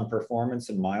based on performance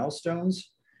and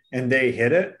milestones, and they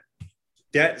hit it,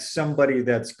 that's somebody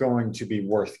that's going to be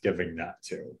worth giving that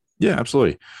to. Yeah,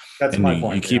 absolutely. That's And my you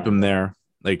point keep behind them it. there.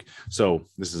 Like, so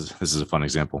this is a fun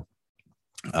example.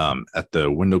 At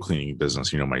the window cleaning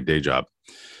business, my day job,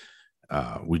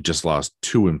 we just lost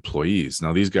 2 employees.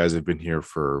 Now these guys have been here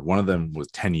for, one of them was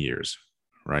 10 years,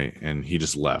 right? And he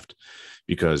just left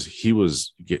because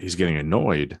he's getting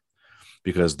annoyed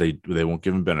because they won't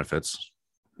give him benefits,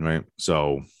 right?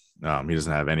 So he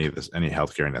doesn't have any of this, any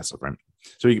healthcare and that stuff, right?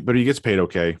 So but he gets paid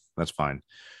okay, that's fine.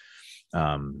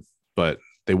 But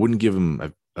they wouldn't give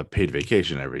him a paid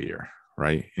vacation every year,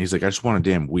 right? And he's like, I just want a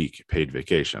damn week paid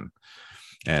vacation,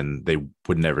 and they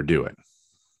would never do it.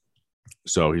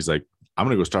 So he's like, I'm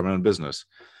gonna go start my own business.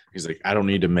 He's like, I don't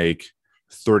need to make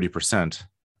 30%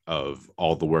 of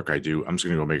all the work I do. I'm just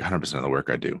gonna go make 100% of the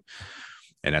work I do.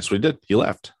 And that's what he did. He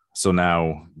left. So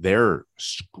now they're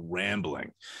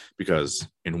scrambling because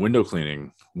in window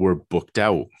cleaning, we're booked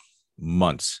out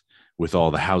months with all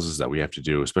the houses that we have to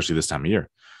do, especially this time of year.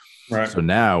 Right. So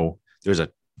now there's a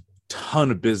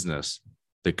ton of business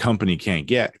the company can't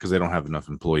get because they don't have enough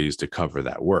employees to cover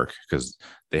that work, because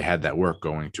they had that work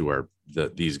going to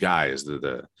these guys,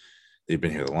 they've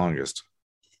been here the longest.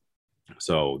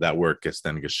 So that work gets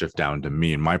shipped down to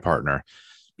me and my partner,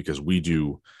 because we're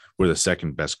the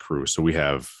second best crew. So we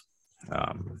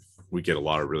get a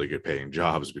lot of really good paying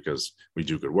jobs because we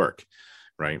do good work,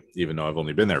 right? Even though I've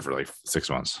only been there for like 6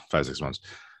 months, 5, 6 months.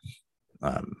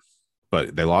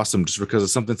 But they lost him just because of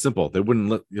something simple. They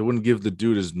wouldn't give the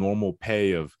dude his normal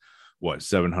pay of what,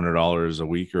 $700 a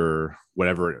week or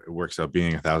whatever it works out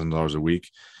being, $1,000 a week.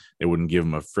 They wouldn't give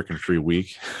him a freaking free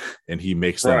week, and he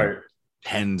makes them Right.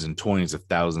 tens and twenties of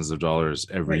thousands of dollars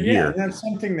every Right. Yeah, and year. that's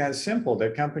something that's simple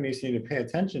that companies need to pay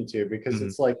attention to, because Mm-hmm.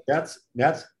 it's like that's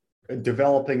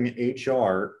developing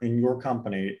HR in your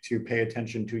company to pay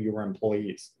attention to your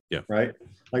employees. Yeah. Right.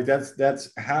 Like that's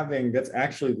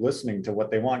actually listening to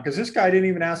what they want. Because this guy didn't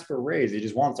even ask for a raise. He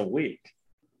just wants a week.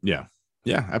 Yeah.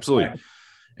 Yeah, absolutely. Right.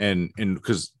 And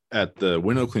because at the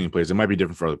window cleaning place, it might be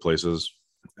different for other places,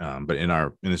 but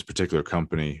in this particular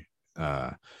company,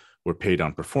 we're paid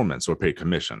on performance, so we're paid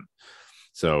commission.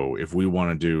 So if we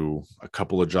want to do a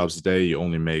couple of jobs a day, you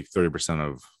only make 30%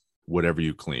 of whatever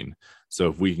you clean. So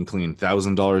if we can clean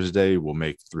 $1,000 a day, we'll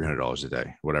make $300 a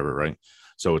day, whatever, right?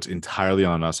 So it's entirely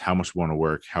on us how much we want to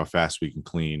work, how fast we can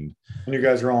clean. And you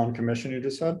guys are all on commission, you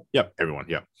just said? Yep, everyone.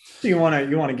 Yep. So you want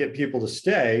to get people to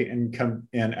stay and come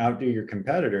and outdo your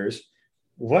competitors.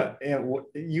 What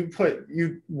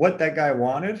that guy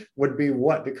wanted would be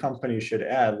what the company should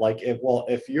add. Like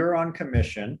if you're on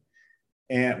commission,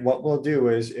 and what we'll do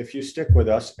is if you stick with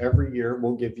us every year,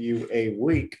 we'll give you a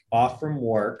week off from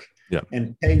work Yep.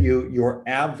 and pay you your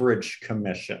average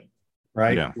commission,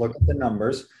 right? Yeah. Look at the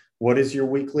numbers. What is your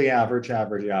weekly average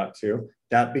out to?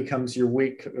 That becomes your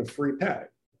week of free pay.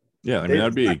 Yeah. I mean,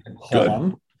 that'd be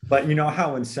good. But you know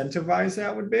how incentivized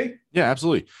that would be? Yeah,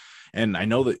 absolutely. And I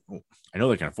know they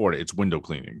can afford it. It's window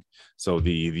cleaning. So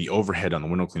the overhead on the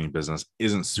window cleaning business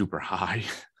isn't super high,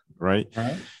 right?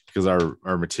 Right. Because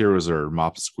our materials are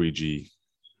mop, squeegee,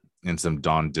 and some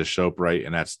Dawn dish soap, right?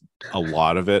 And that's a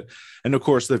lot of it. And of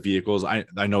course, the vehicles, I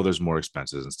know there's more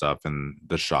expenses and stuff, and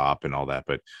the shop and all that.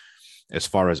 But as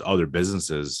far as other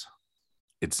businesses,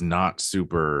 it's not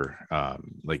super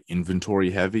like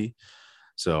inventory heavy.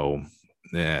 So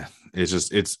yeah,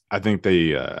 I think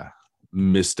they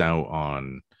missed out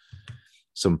on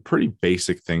some pretty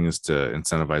basic things to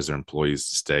incentivize their employees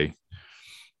to stay.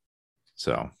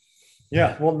 So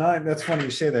yeah, well, that's funny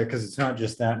you say that, because it's not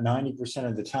just that. 90%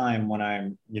 of the time when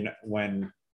I'm,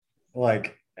 when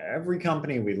like every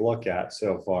company we look at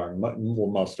so far, well,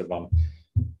 most of them,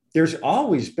 there's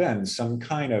always been some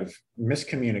kind of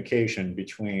miscommunication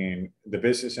between the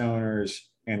business owners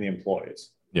and the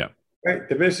employees. yeah, Right?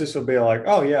 The business will be like,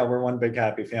 "Oh yeah, we're one big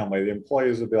happy family." The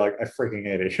employees will be like, "I freaking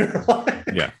hate it here."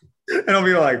 yeah, And I'll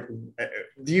be like,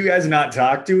 "Do you guys not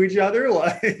talk to each other?"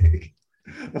 Like,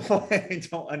 I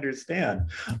don't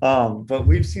understand. But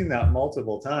we've seen that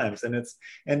multiple times,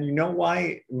 and you know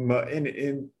why?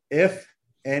 If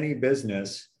any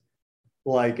business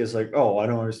like is like, "Oh, I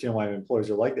don't understand why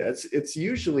employees are like that," it's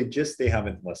usually just they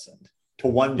haven't listened to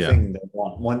one yeah, thing they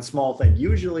want, one small thing.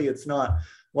 Usually it's not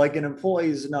like an employee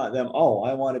is not them, "Oh,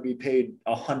 I want to be paid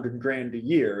 100 grand a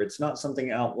year." It's not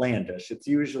something outlandish. It's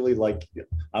usually like,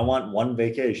 "I want one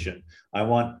vacation. I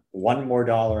want one more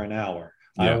dollar an hour.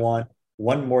 I yeah, want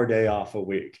one more day off a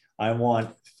week. I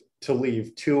want to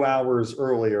leave 2 hours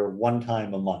earlier one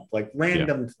time a month," like yeah,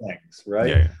 random things, right?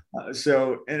 yeah,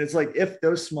 And it's like, if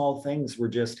those small things were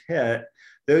just hit,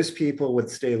 those people would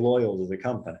stay loyal to the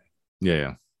company. yeah,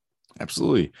 yeah.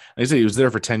 Absolutely. Like I say, he was there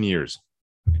for 10 years,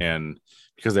 and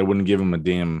because they wouldn't give him a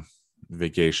damn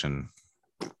vacation,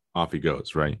 off he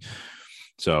goes, right?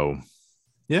 So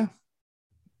yeah,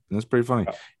 that's pretty funny.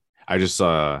 I just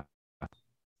was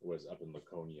up in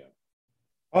Laconia.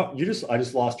 Oh, I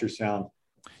just lost your sound.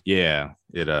 Yeah,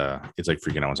 it's like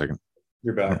freaking out. 1 second.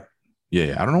 You're back.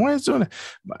 Yeah, I don't know why it's doing it.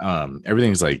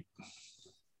 Everything's like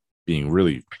being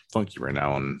really funky right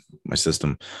now on my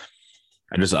system.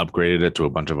 I just upgraded it to a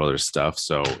bunch of other stuff,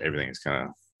 so everything is kind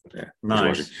of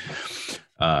Nice.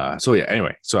 So yeah,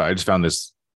 anyway, so I just found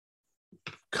this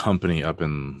company up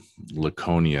in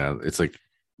Laconia. It's like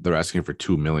they're asking for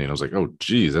 2 million. I was like, oh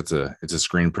geez, it's a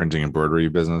screen printing embroidery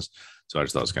business. So I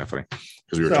just thought it was kind of funny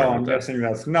because we were talking I'm about guessing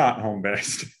that's not home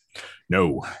based.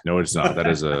 No, it's not. That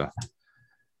is a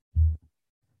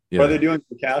What are they doing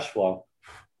for cash flow?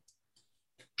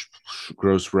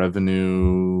 Gross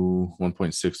revenue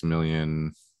 1.6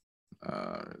 million.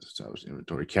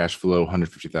 Inventory cash flow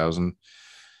 150,000.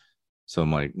 So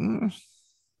I'm like,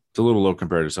 it's a little low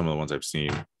compared to some of the ones I've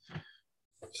seen.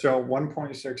 So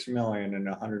 1.6 million and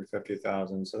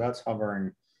 150,000. So that's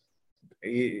hovering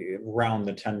around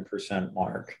the 10%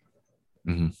 mark.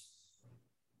 Mm-hmm.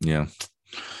 Yeah.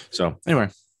 So anyway,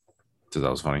 so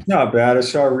that was funny. Not bad. I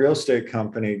saw a real estate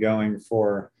company going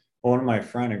for, one of my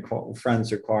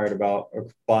friends inquired about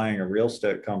buying a real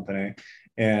estate company,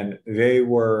 and they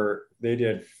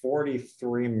did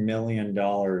 $43 million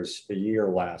a year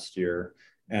last year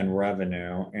in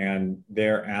revenue. And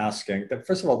they're asking that,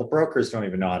 first of all, the brokers don't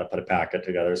even know how to put a packet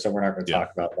together, so we're not going to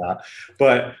talk about that.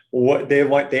 But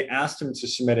they asked him to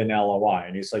submit an LOI,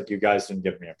 and he's like, "You guys didn't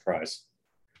give me a price."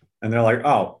 And they're like,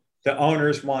 "Oh, the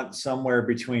owners want somewhere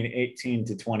between 18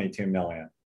 to 22 million.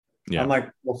 Yeah. I'm like,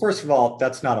 well, first of all,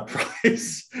 that's not a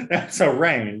price. That's a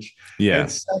range. Yeah.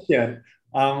 And second,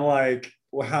 I'm like,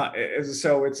 well,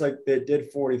 so it's like they did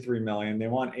 43 million. They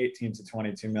want 18 to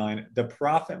 22 million. The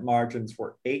profit margins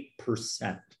were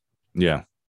 8%. Yeah.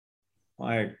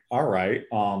 Like, all right.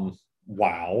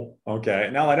 Wow. Okay.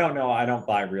 Now I don't know. I don't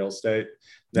buy real estate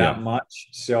that much.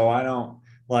 So I don't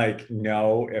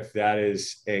know if that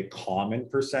is a common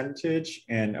percentage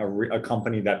in a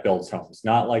company that builds homes,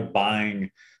 not like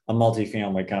buying a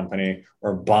multifamily company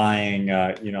or buying,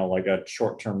 like a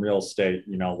short-term real estate,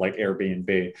 like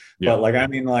Airbnb. Yeah. But I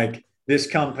mean, this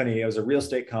company, it was a real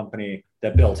estate company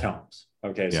that built homes.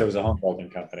 Okay. So it was a home building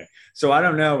company. So I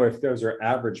don't know if those are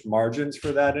average margins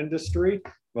for that industry.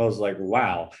 I was like,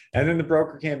 wow. And then the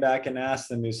broker came back and asked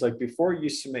them, he's like, "Before you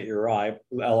submit your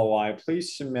LOI,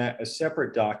 please submit a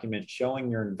separate document showing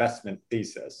your investment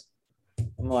thesis."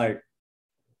 I'm like,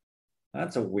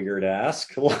 that's a weird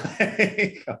ask.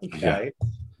 Okay. Yeah.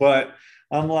 But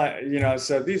I'm like,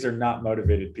 so these are not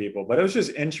motivated people. But it was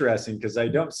just interesting because I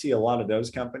don't see a lot of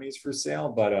those companies for sale.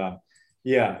 But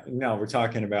we're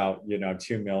talking about,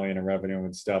 2 million in revenue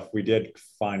and stuff. We did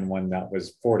find one that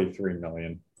was 43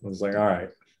 million. I was like, all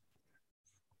right.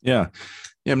 Yeah.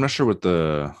 I'm not sure what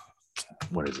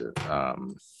is it?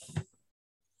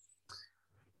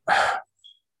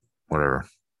 Whatever.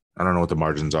 I don't know what the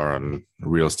margins are on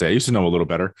real estate. I used to know a little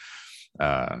better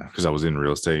because I was in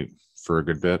real estate for a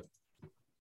good bit.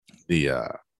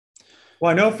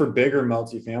 Well, I know for bigger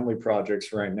multifamily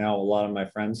projects right now, a lot of my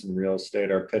friends in real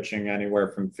estate are pitching anywhere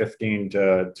from 15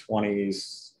 to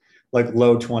 20s, like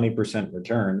low 20%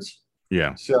 returns.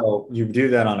 Yeah. So you do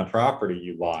that on a property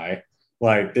you buy.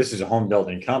 like this is a home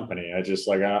building company. I just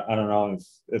like, I don't know if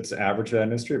it's average for that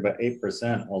industry, but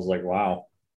 8%. I was like, wow.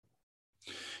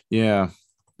 Yeah,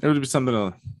 it would be something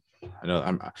to, I know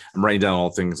I'm writing down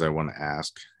all things I want to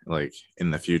ask like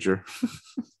in the future.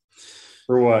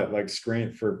 For what? Like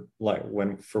screen for like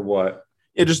when for what?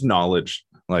 Yeah, just knowledge.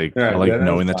 Like All I right, yeah, like that's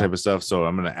knowing that fine. type of stuff. So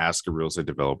I'm gonna ask a real estate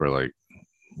developer like,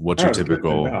 what's Oh, your it's good to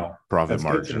typical know. profit That's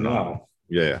good to margin on? know.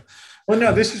 Yeah, yeah. Well,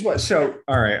 no, this is what. So,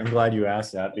 all right, I'm glad you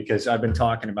asked that because I've been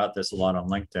talking about this a lot on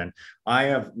LinkedIn. I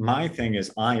have my thing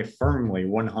is I firmly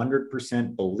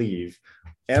 100% believe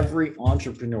every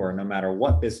entrepreneur, no matter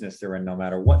what business they're in, no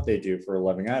matter what they do for a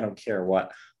living, I don't care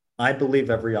what. I believe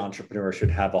every entrepreneur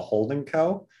should have a holding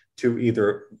co to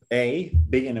either A,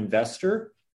 be an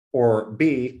investor or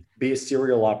B, be a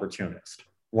serial opportunist,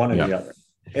 one or Yeah. the other.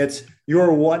 It's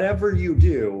you're whatever you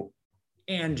do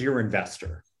and your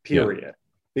investor, Yeah. period.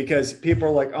 Because people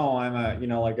are like, oh, I'm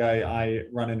a, like I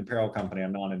run an apparel company,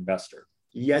 I'm not an investor.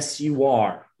 Yes, you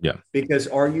are. Yeah. Because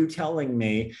are you telling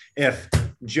me if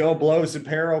Joe Blow's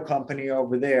apparel company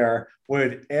over there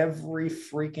would every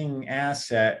freaking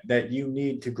asset that you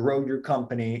need to grow your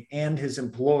company and his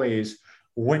employees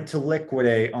went to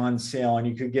liquidate on sale and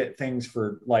you could get things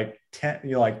for like 10,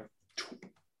 like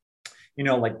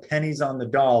pennies on the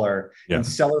dollar Yeah. and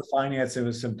seller finance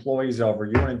his employees over.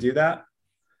 You want to do that?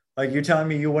 Like you're telling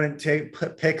me you wouldn't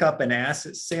pick up an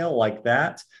asset sale like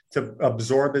that to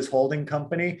absorb his holding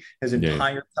company, his Yeah.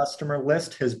 entire customer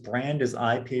list, his brand, his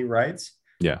IP rights?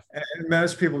 Yeah. And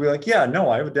most people be like, yeah, no,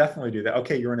 I would definitely do that.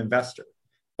 Okay, you're an investor,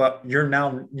 but you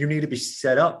need to be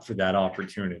set up for that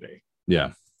opportunity.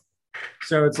 Yeah.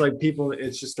 So it's like people,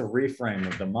 it's just a reframe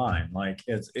of the mind. Like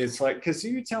it's like, because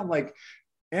you tell them like,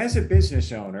 as a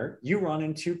business owner, you run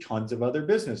into tons of other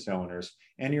business owners,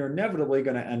 and you're inevitably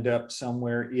going to end up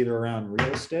somewhere either around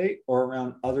real estate or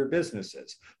around other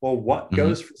businesses. Well, what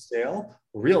goes for sale?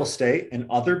 Real estate and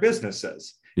other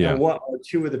businesses. Yeah. And what are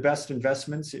two of the best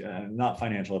investments, not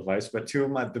financial advice, but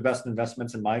the best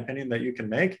investments, in my opinion, that you can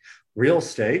make? Real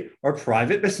estate or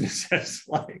private businesses.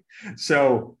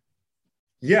 So,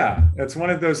 yeah, it's one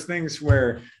of those things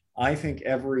where I think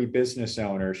every business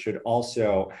owner should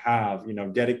also have,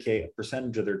 dedicate a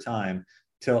percentage of their time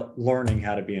to learning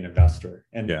how to be an investor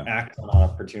and act on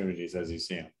opportunities as you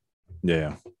see them.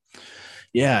 Yeah.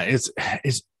 Yeah. It's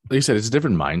like you said, it's a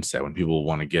different mindset when people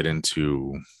want to get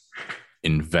into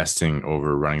investing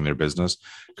over running their business.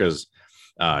 Because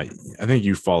I think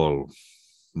you follow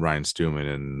Ryan Stewman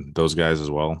and those guys as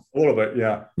well. A little bit,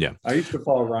 yeah. Yeah. I used to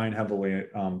follow Ryan heavily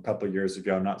a couple of years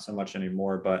ago, not so much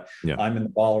anymore, but I'm in the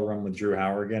baller room with Drew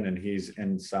Hourigan and he's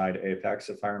inside Apex,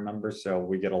 if I remember. So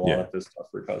we get a lot of this stuff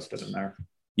reposted in there.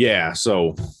 Yeah.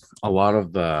 So a lot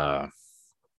of a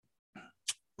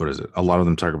lot of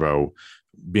them talk about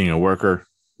being a worker,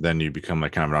 then you become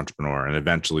like kind of an entrepreneur and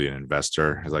eventually an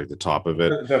investor is like the top of it.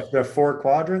 The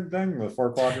 4-quadrant thing, the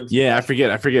 4 quadrants. Yeah, I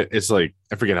forget. It's like,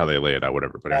 I forget how they lay it out,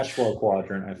 whatever. But cash flow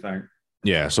quadrant, I think.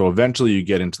 Yeah. So eventually you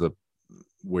get into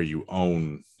where you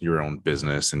own your own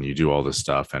business and you do all this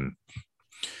stuff. And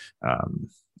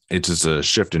it's just a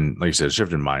shift in, like you said, a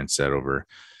shift in mindset over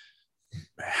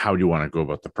how do you want to go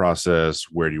about the process?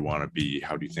 Where do you want to be?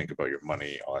 How do you think about your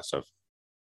money? All that stuff.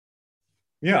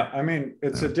 Yeah, I mean,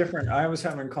 it's a different. I was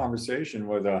having a conversation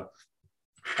with a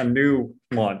new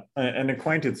one, an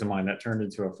acquaintance of mine that turned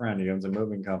into a friend. He owns a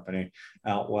moving company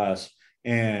out west,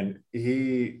 and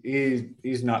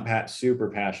he's not super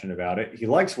passionate about it. He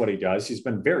likes what he does. He's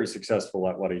been very successful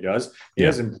at what he does. He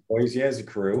has employees, he has a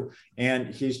crew,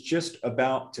 and he's just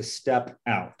about to step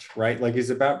out, right? Like he's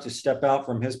about to step out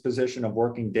from his position of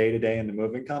working day to day in the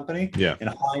moving company and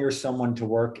hire someone to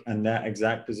work in that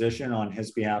exact position on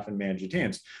his behalf and manage the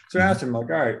teams. So I asked him,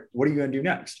 like, all right, what are you going to do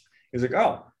next? He's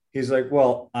like, he's like,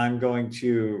 well, I'm going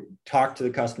to talk to the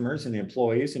customers and the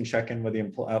employees and check in with the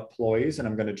employees. And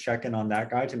I'm going to check in on that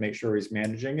guy to make sure he's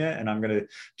managing it. And I'm going to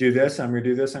do this. I'm going to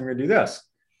do this. I'm going to do this.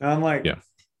 And I'm like,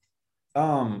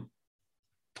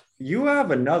 you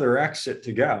have another exit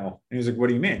to go. And he's like, what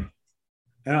do you mean?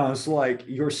 And I was like,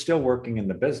 you're still working in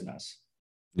the business.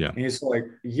 Yeah. And he's like,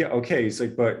 yeah, okay. He's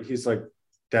like, but he's like,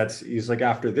 he's like,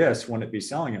 after this, wouldn't it be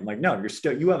selling it? I'm like, no,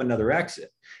 you have another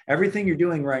exit. Everything you're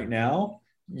doing right now,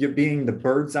 you're being the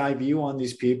bird's eye view on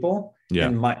these people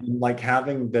and like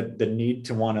having the need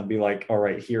to want to be like, all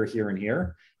right, here, and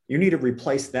here, you need to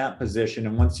replace that position.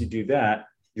 And once you do that,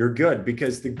 you're good,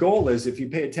 because the goal is, if you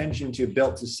pay attention to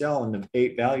built to sell and the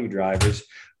 8 value drivers,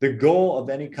 the goal of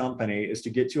any company is to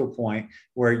get to a point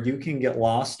where you can get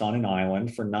lost on an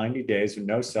island for 90 days with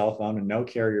no cell phone and no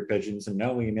carrier pigeons and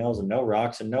no emails and no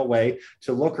rocks and no way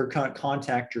to look or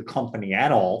contact your company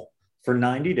at all for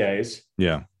 90 days.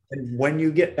 Yeah. And when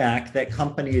you get back, that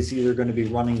company is either going to be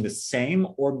running the same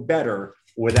or better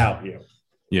without you.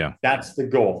 Yeah. That's the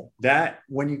goal. That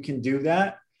when you can do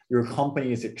that, your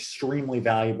company is extremely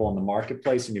valuable in the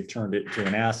marketplace and you've turned it into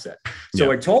an asset. So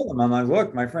I told him, I'm like,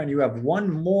 look, my friend, you have one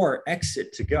more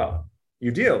exit to go.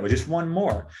 You do, but just one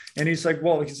more. And he's like,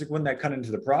 well, wouldn't that cut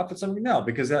into the profits? I'm like, no,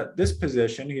 because at this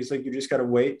position, he's like, you just got to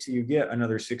wait till you get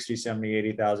another 60,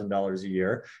 70, $80,000 a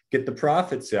year, get the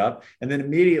profits up, and then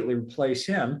immediately replace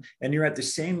him. And you're at the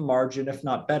same margin, if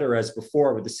not better as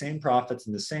before, with the same profits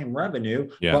and the same revenue,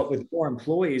 but with more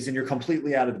employees, and you're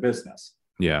completely out of the business.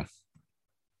 Yeah.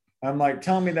 I'm like,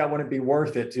 tell me that wouldn't be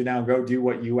worth it to now go do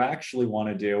what you actually want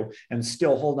to do and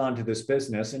still hold on to this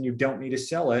business, and you don't need to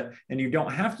sell it and you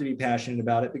don't have to be passionate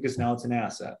about it because now it's an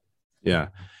asset. Yeah.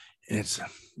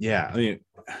 I mean,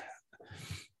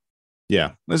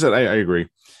 yeah, I said, I agree.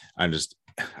 I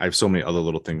have so many other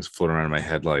little things floating around in my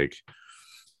head. Like,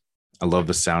 I love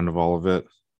the sound of all of it.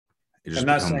 I'm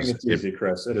not saying it's easy,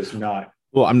 Chris. It is not.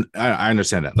 Well, I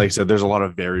understand that. Like I said, there's a lot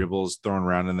of variables thrown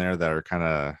around in there that are kind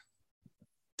of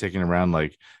taking around,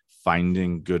 like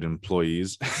finding good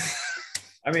employees.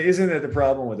 I mean, isn't that the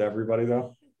problem with everybody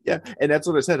though? Yeah. And that's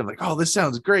what I said. I'm like, oh, this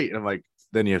sounds great. And I'm like,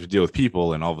 then you have to deal with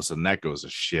people, and all of a sudden that goes to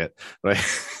shit. Right.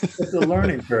 It's a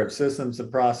learning curve, systems and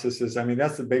processes. I mean,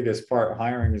 that's the biggest part.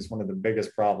 Hiring is one of the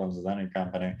biggest problems with any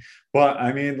company. But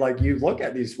I mean, like, you look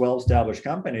at these well-established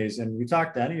companies and you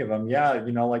talk to any of them. Yeah.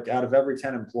 Like out of every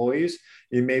 10 employees,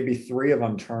 maybe 3 of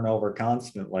them turn over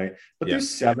constantly, but there's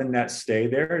 7 that stay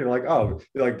there. You're like, oh,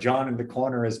 like John in the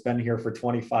corner has been here for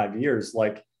 25 years.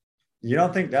 Like, you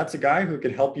don't think that's a guy who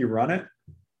could help you run it?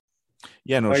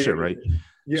 Yeah, no shit. Right.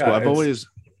 Yeah. So I've always,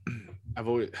 I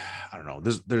don't know.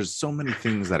 There's so many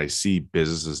things that I see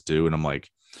businesses do, and I'm like,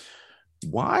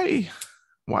 why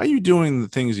are you doing the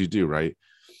things you do? Right.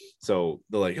 So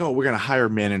they're like, oh, we're going to hire a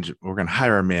manager.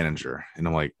 And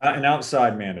I'm like, an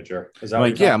outside manager. Is that I'm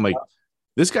like, yeah, I'm like,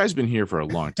 this guy's been here for a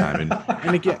long time.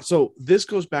 And again, so this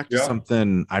goes back to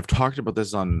something I've talked about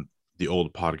this on the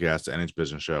old podcast, the NH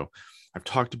Business Show. I've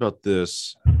talked about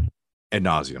this ad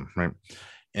nauseum, right?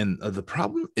 And the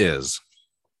problem is,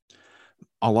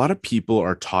 a lot of people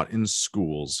are taught in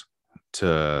schools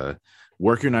to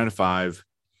work your 9 to 5,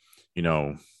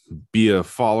 be a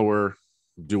follower,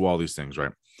 do all these things,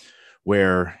 right?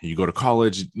 Where you go to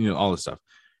college, all this stuff.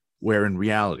 Where in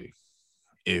reality,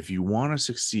 if you want to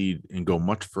succeed and go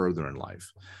much further in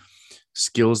life,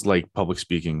 skills like public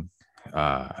speaking,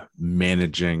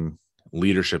 managing,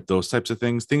 leadership, those types of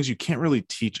things you can't really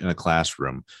teach in a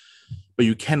classroom, but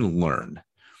you can learn.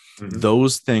 Mm-hmm.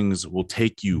 Those things will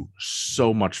take you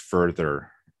so much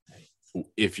further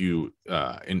if you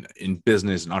in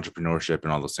business and entrepreneurship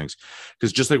and all those things.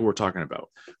 Because just like we're talking about,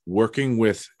 working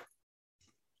with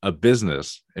a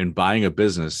business and buying a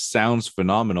business sounds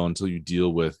phenomenal until you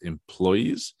deal with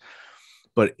employees.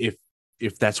 But if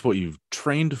that's what you've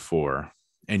trained for,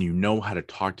 and you know how to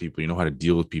talk to people, you know how to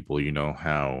deal with people, you know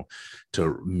how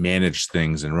to manage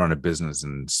things and run a business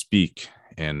and speak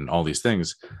and all these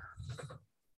things,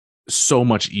 so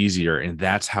much easier. And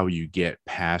that's how you get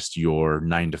past your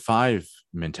 9 to 5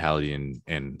 mentality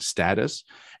and status,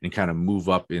 and kind of move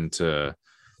up into,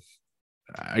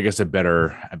 I guess, a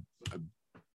better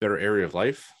area of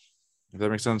life, if that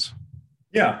makes sense.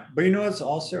 Yeah, but it's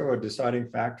also a deciding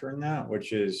factor in that,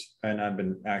 which is, and I've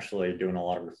been actually doing a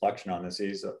lot of reflection on this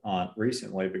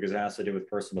recently, because it has to do with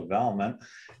personal development,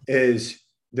 is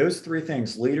those 3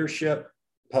 things: leadership,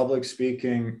 public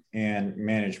speaking, and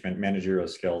managerial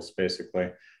skills, basically.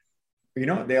 You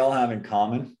know what they all have in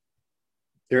common?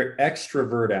 They're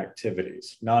extrovert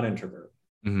activities, not introvert.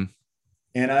 Mm-hmm.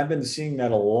 And I've been seeing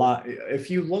that a lot. If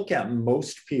you look at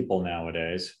most people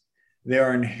nowadays, they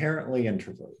are inherently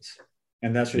introverts.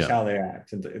 And that's just how they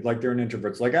act. Like, they're an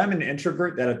introvert. Like, I'm an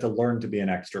introvert that had to learn to be an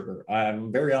extrovert.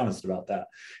 I'm very honest about that.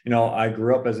 I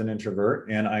grew up as an introvert,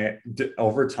 and I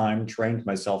over time trained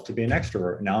myself to be an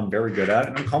extrovert. Now I'm very good at it,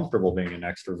 and I'm comfortable being an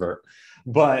extrovert.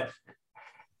 But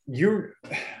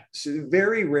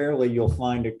very rarely you'll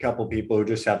find a couple people who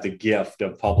just have the gift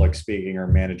of public speaking or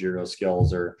managerial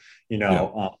skills or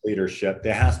leadership.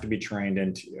 That has to be trained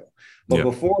into you. But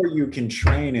before you can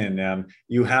train in them,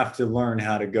 you have to learn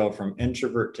how to go from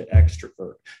introvert to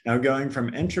extrovert. Now, going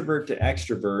from introvert to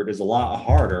extrovert is a lot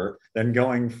harder than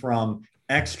going from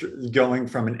an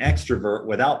extrovert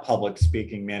without public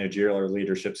speaking, managerial, or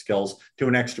leadership skills to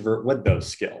an extrovert with those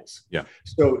skills. Yeah.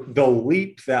 So the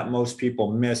leap that most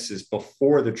people miss is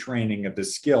before the training of the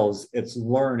skills, it's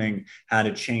learning how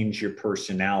to change your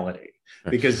personality.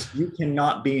 because you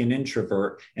cannot be an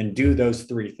introvert and do those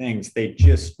three things. They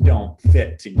just don't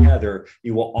fit together.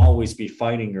 You will always be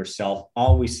fighting yourself,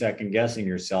 always second guessing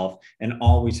yourself, and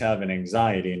always having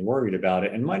anxiety and worried about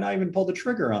it, and might not even pull the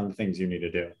trigger on the things you need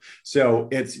to do. So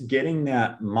it's getting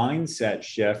that mindset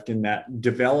shift and that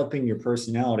developing your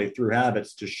personality through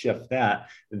habits to shift that,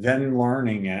 then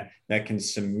learning it, that can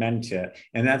cement it.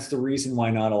 And that's the reason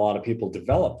why not a lot of people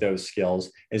develop those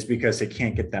skills, is because they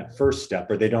can't get that first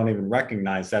step, or they don't even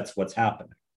recognize that's what's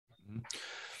happening.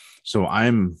 So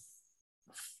I'm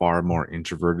far more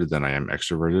introverted than I am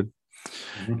extroverted.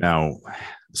 Mm-hmm. Now,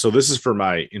 so this is for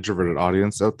my introverted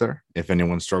audience out there. If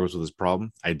anyone struggles with this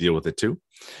problem, I deal with it too.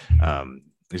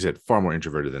 He said far more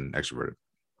introverted than extroverted.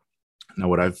 Now,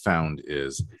 what I've found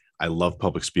is I love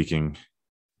public speaking.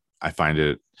 I find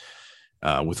it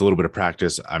with a little bit of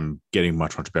practice, I'm getting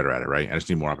much, much better at it, right? I just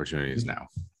need more opportunities now.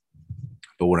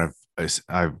 But what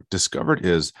I've discovered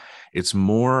is it's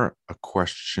more a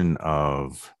question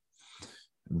of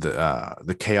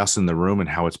the chaos in the room and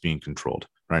how it's being controlled,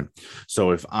 right?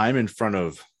 So if I'm in front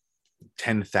of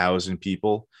 10,000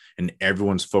 people and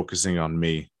everyone's focusing on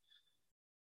me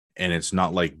and it's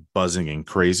not like buzzing and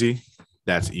crazy,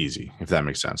 that's easy, if that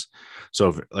makes sense. So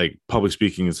if like public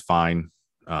speaking is fine.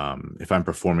 If I'm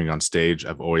performing on stage,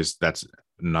 that's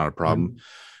not a problem. Mm-hmm.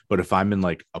 But if I'm in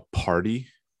like a party,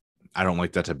 I don't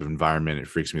like that type of environment. It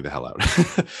freaks me the hell out.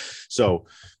 So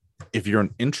if you're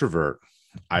an introvert,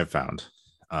 I've found,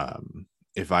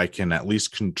 if I can at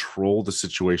least control the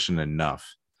situation enough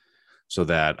so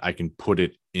that I can put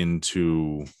it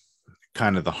into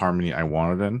kind of the harmony I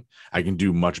want it in, I can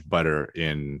do much better.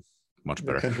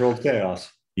 Controlled chaos.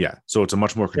 Yeah. So it's a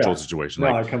much more controlled situation.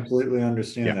 No, I completely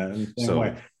understand that in the same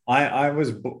way.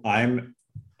 I'm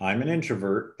an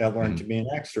introvert that learned to be an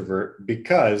extrovert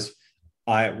because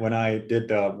when I did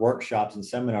the workshops and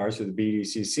seminars with the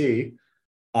BDCC,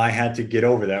 I had to get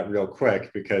over that real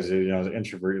quick because, as an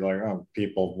introvert, you're like, oh,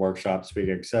 people, workshop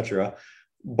speaking, etc.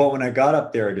 But when I got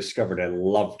up there, I discovered I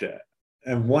loved it.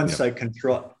 And once I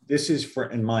this is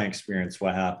in my experience,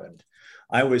 what happened.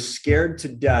 I was scared to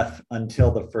death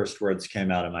until the first words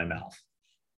came out of my mouth.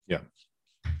 Yeah.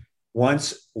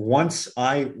 Once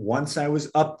I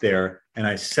was up there and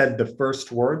I said the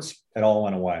first words, it all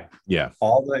went away. Yeah.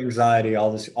 All the anxiety,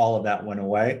 all of that went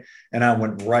away, and I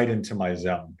went right into my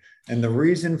zone. And the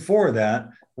reason for that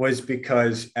was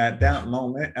because at that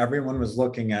moment, everyone was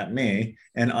looking at me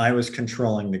and I was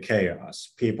controlling the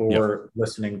chaos. People were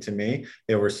listening to me.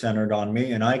 They were centered on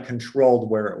me and I controlled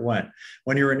where it went.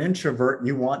 When you're an introvert,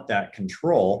 you want that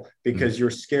control because you're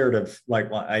scared of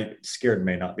scared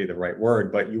may not be the right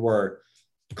word, but you are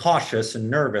cautious and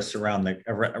nervous around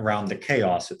the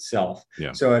chaos itself.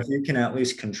 Yeah. So if you can at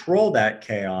least control that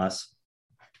chaos,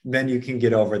 then you can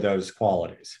get over those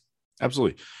qualities.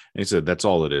 Absolutely. And he said that's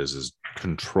all it is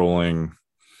controlling,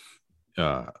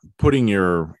 putting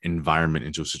your environment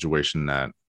into a situation that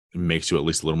makes you at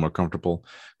least a little more comfortable.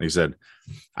 Like he said,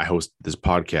 I host this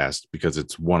podcast because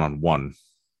it's one-on-one.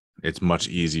 It's much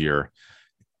easier.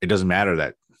 It doesn't matter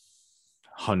that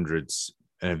hundreds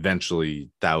and eventually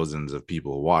thousands of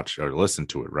people watch or listen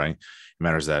to it, right? It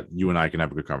matters that you and I can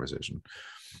have a good conversation.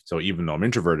 So even though I'm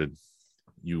introverted,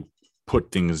 you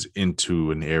put things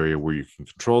into an area where you can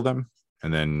control them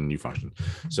and then you function.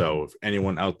 So if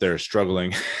anyone out there is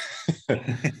struggling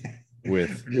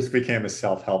with just became a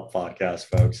self-help podcast,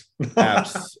 folks.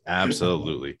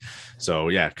 Absolutely. So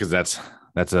yeah, because that's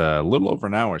a little over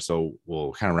an hour. So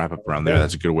we'll kind of wrap up around there.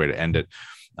 That's a good way to end it.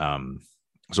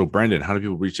 So Brandon, how do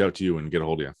people reach out to you and get a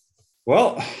hold of you?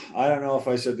 Well, I don't know if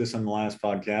I said this on the last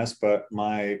podcast, but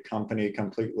my company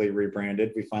completely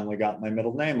rebranded. We finally got my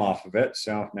middle name off of it.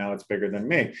 So now it's bigger than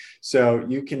me. So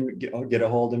you can get a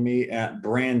hold of me at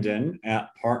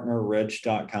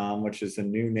Brandon@partnerridge.com, which is the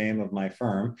new name of my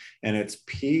firm. And it's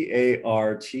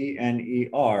PARTNER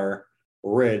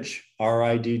Ridge,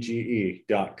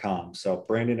 RIDGE.com. So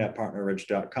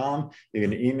Brandon@partnerridge.com. You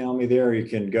can email me there. You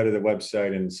can go to the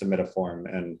website and submit a form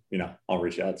and, I'll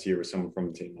reach out to you or someone from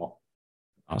the team will.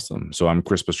 Awesome. So I'm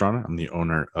Chris Pastrana. I'm the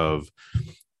owner of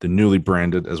the newly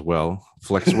branded as well,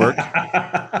 FlexWork.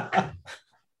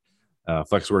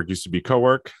 FlexWork used to be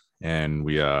CoWork, and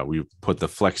we put the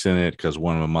flex in it because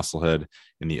one of a musclehead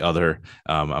in the other.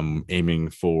 I'm aiming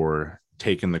for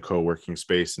taking the co-working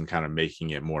space and kind of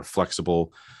making it more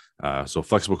flexible. So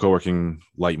flexible co-working,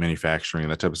 light manufacturing,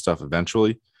 that type of stuff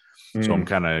eventually. So I'm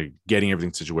kind of getting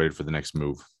everything situated for the next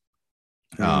move.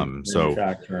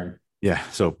 Manufacturing. Yeah.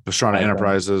 So Pastrana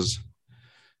Enterprises,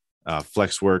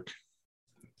 FlexWork,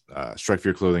 Strike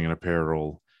Fear Clothing and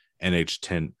Apparel, NH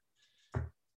Tint.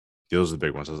 Those are the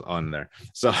big ones on there.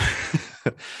 So,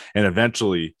 and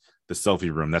eventually the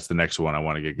selfie room. That's the next one I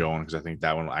want to get going because I think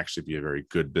that one will actually be a very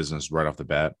good business right off the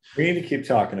bat. We need to keep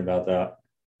talking about that.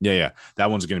 Yeah. That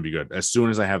one's going to be good. As soon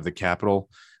as I have the capital,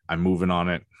 I'm moving on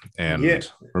it and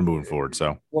we're moving forward.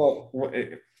 So,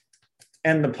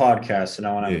 end the podcast and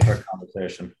I want to have a quick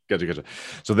conversation. Gotcha.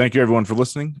 So thank you everyone for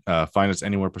listening. Find us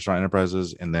anywhere, Pastrana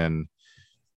Enterprises, and then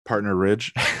partner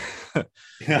Ridge,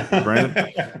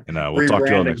 Brandon, and we'll talk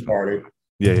to you all next party.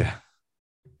 Yeah.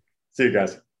 See you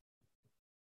guys.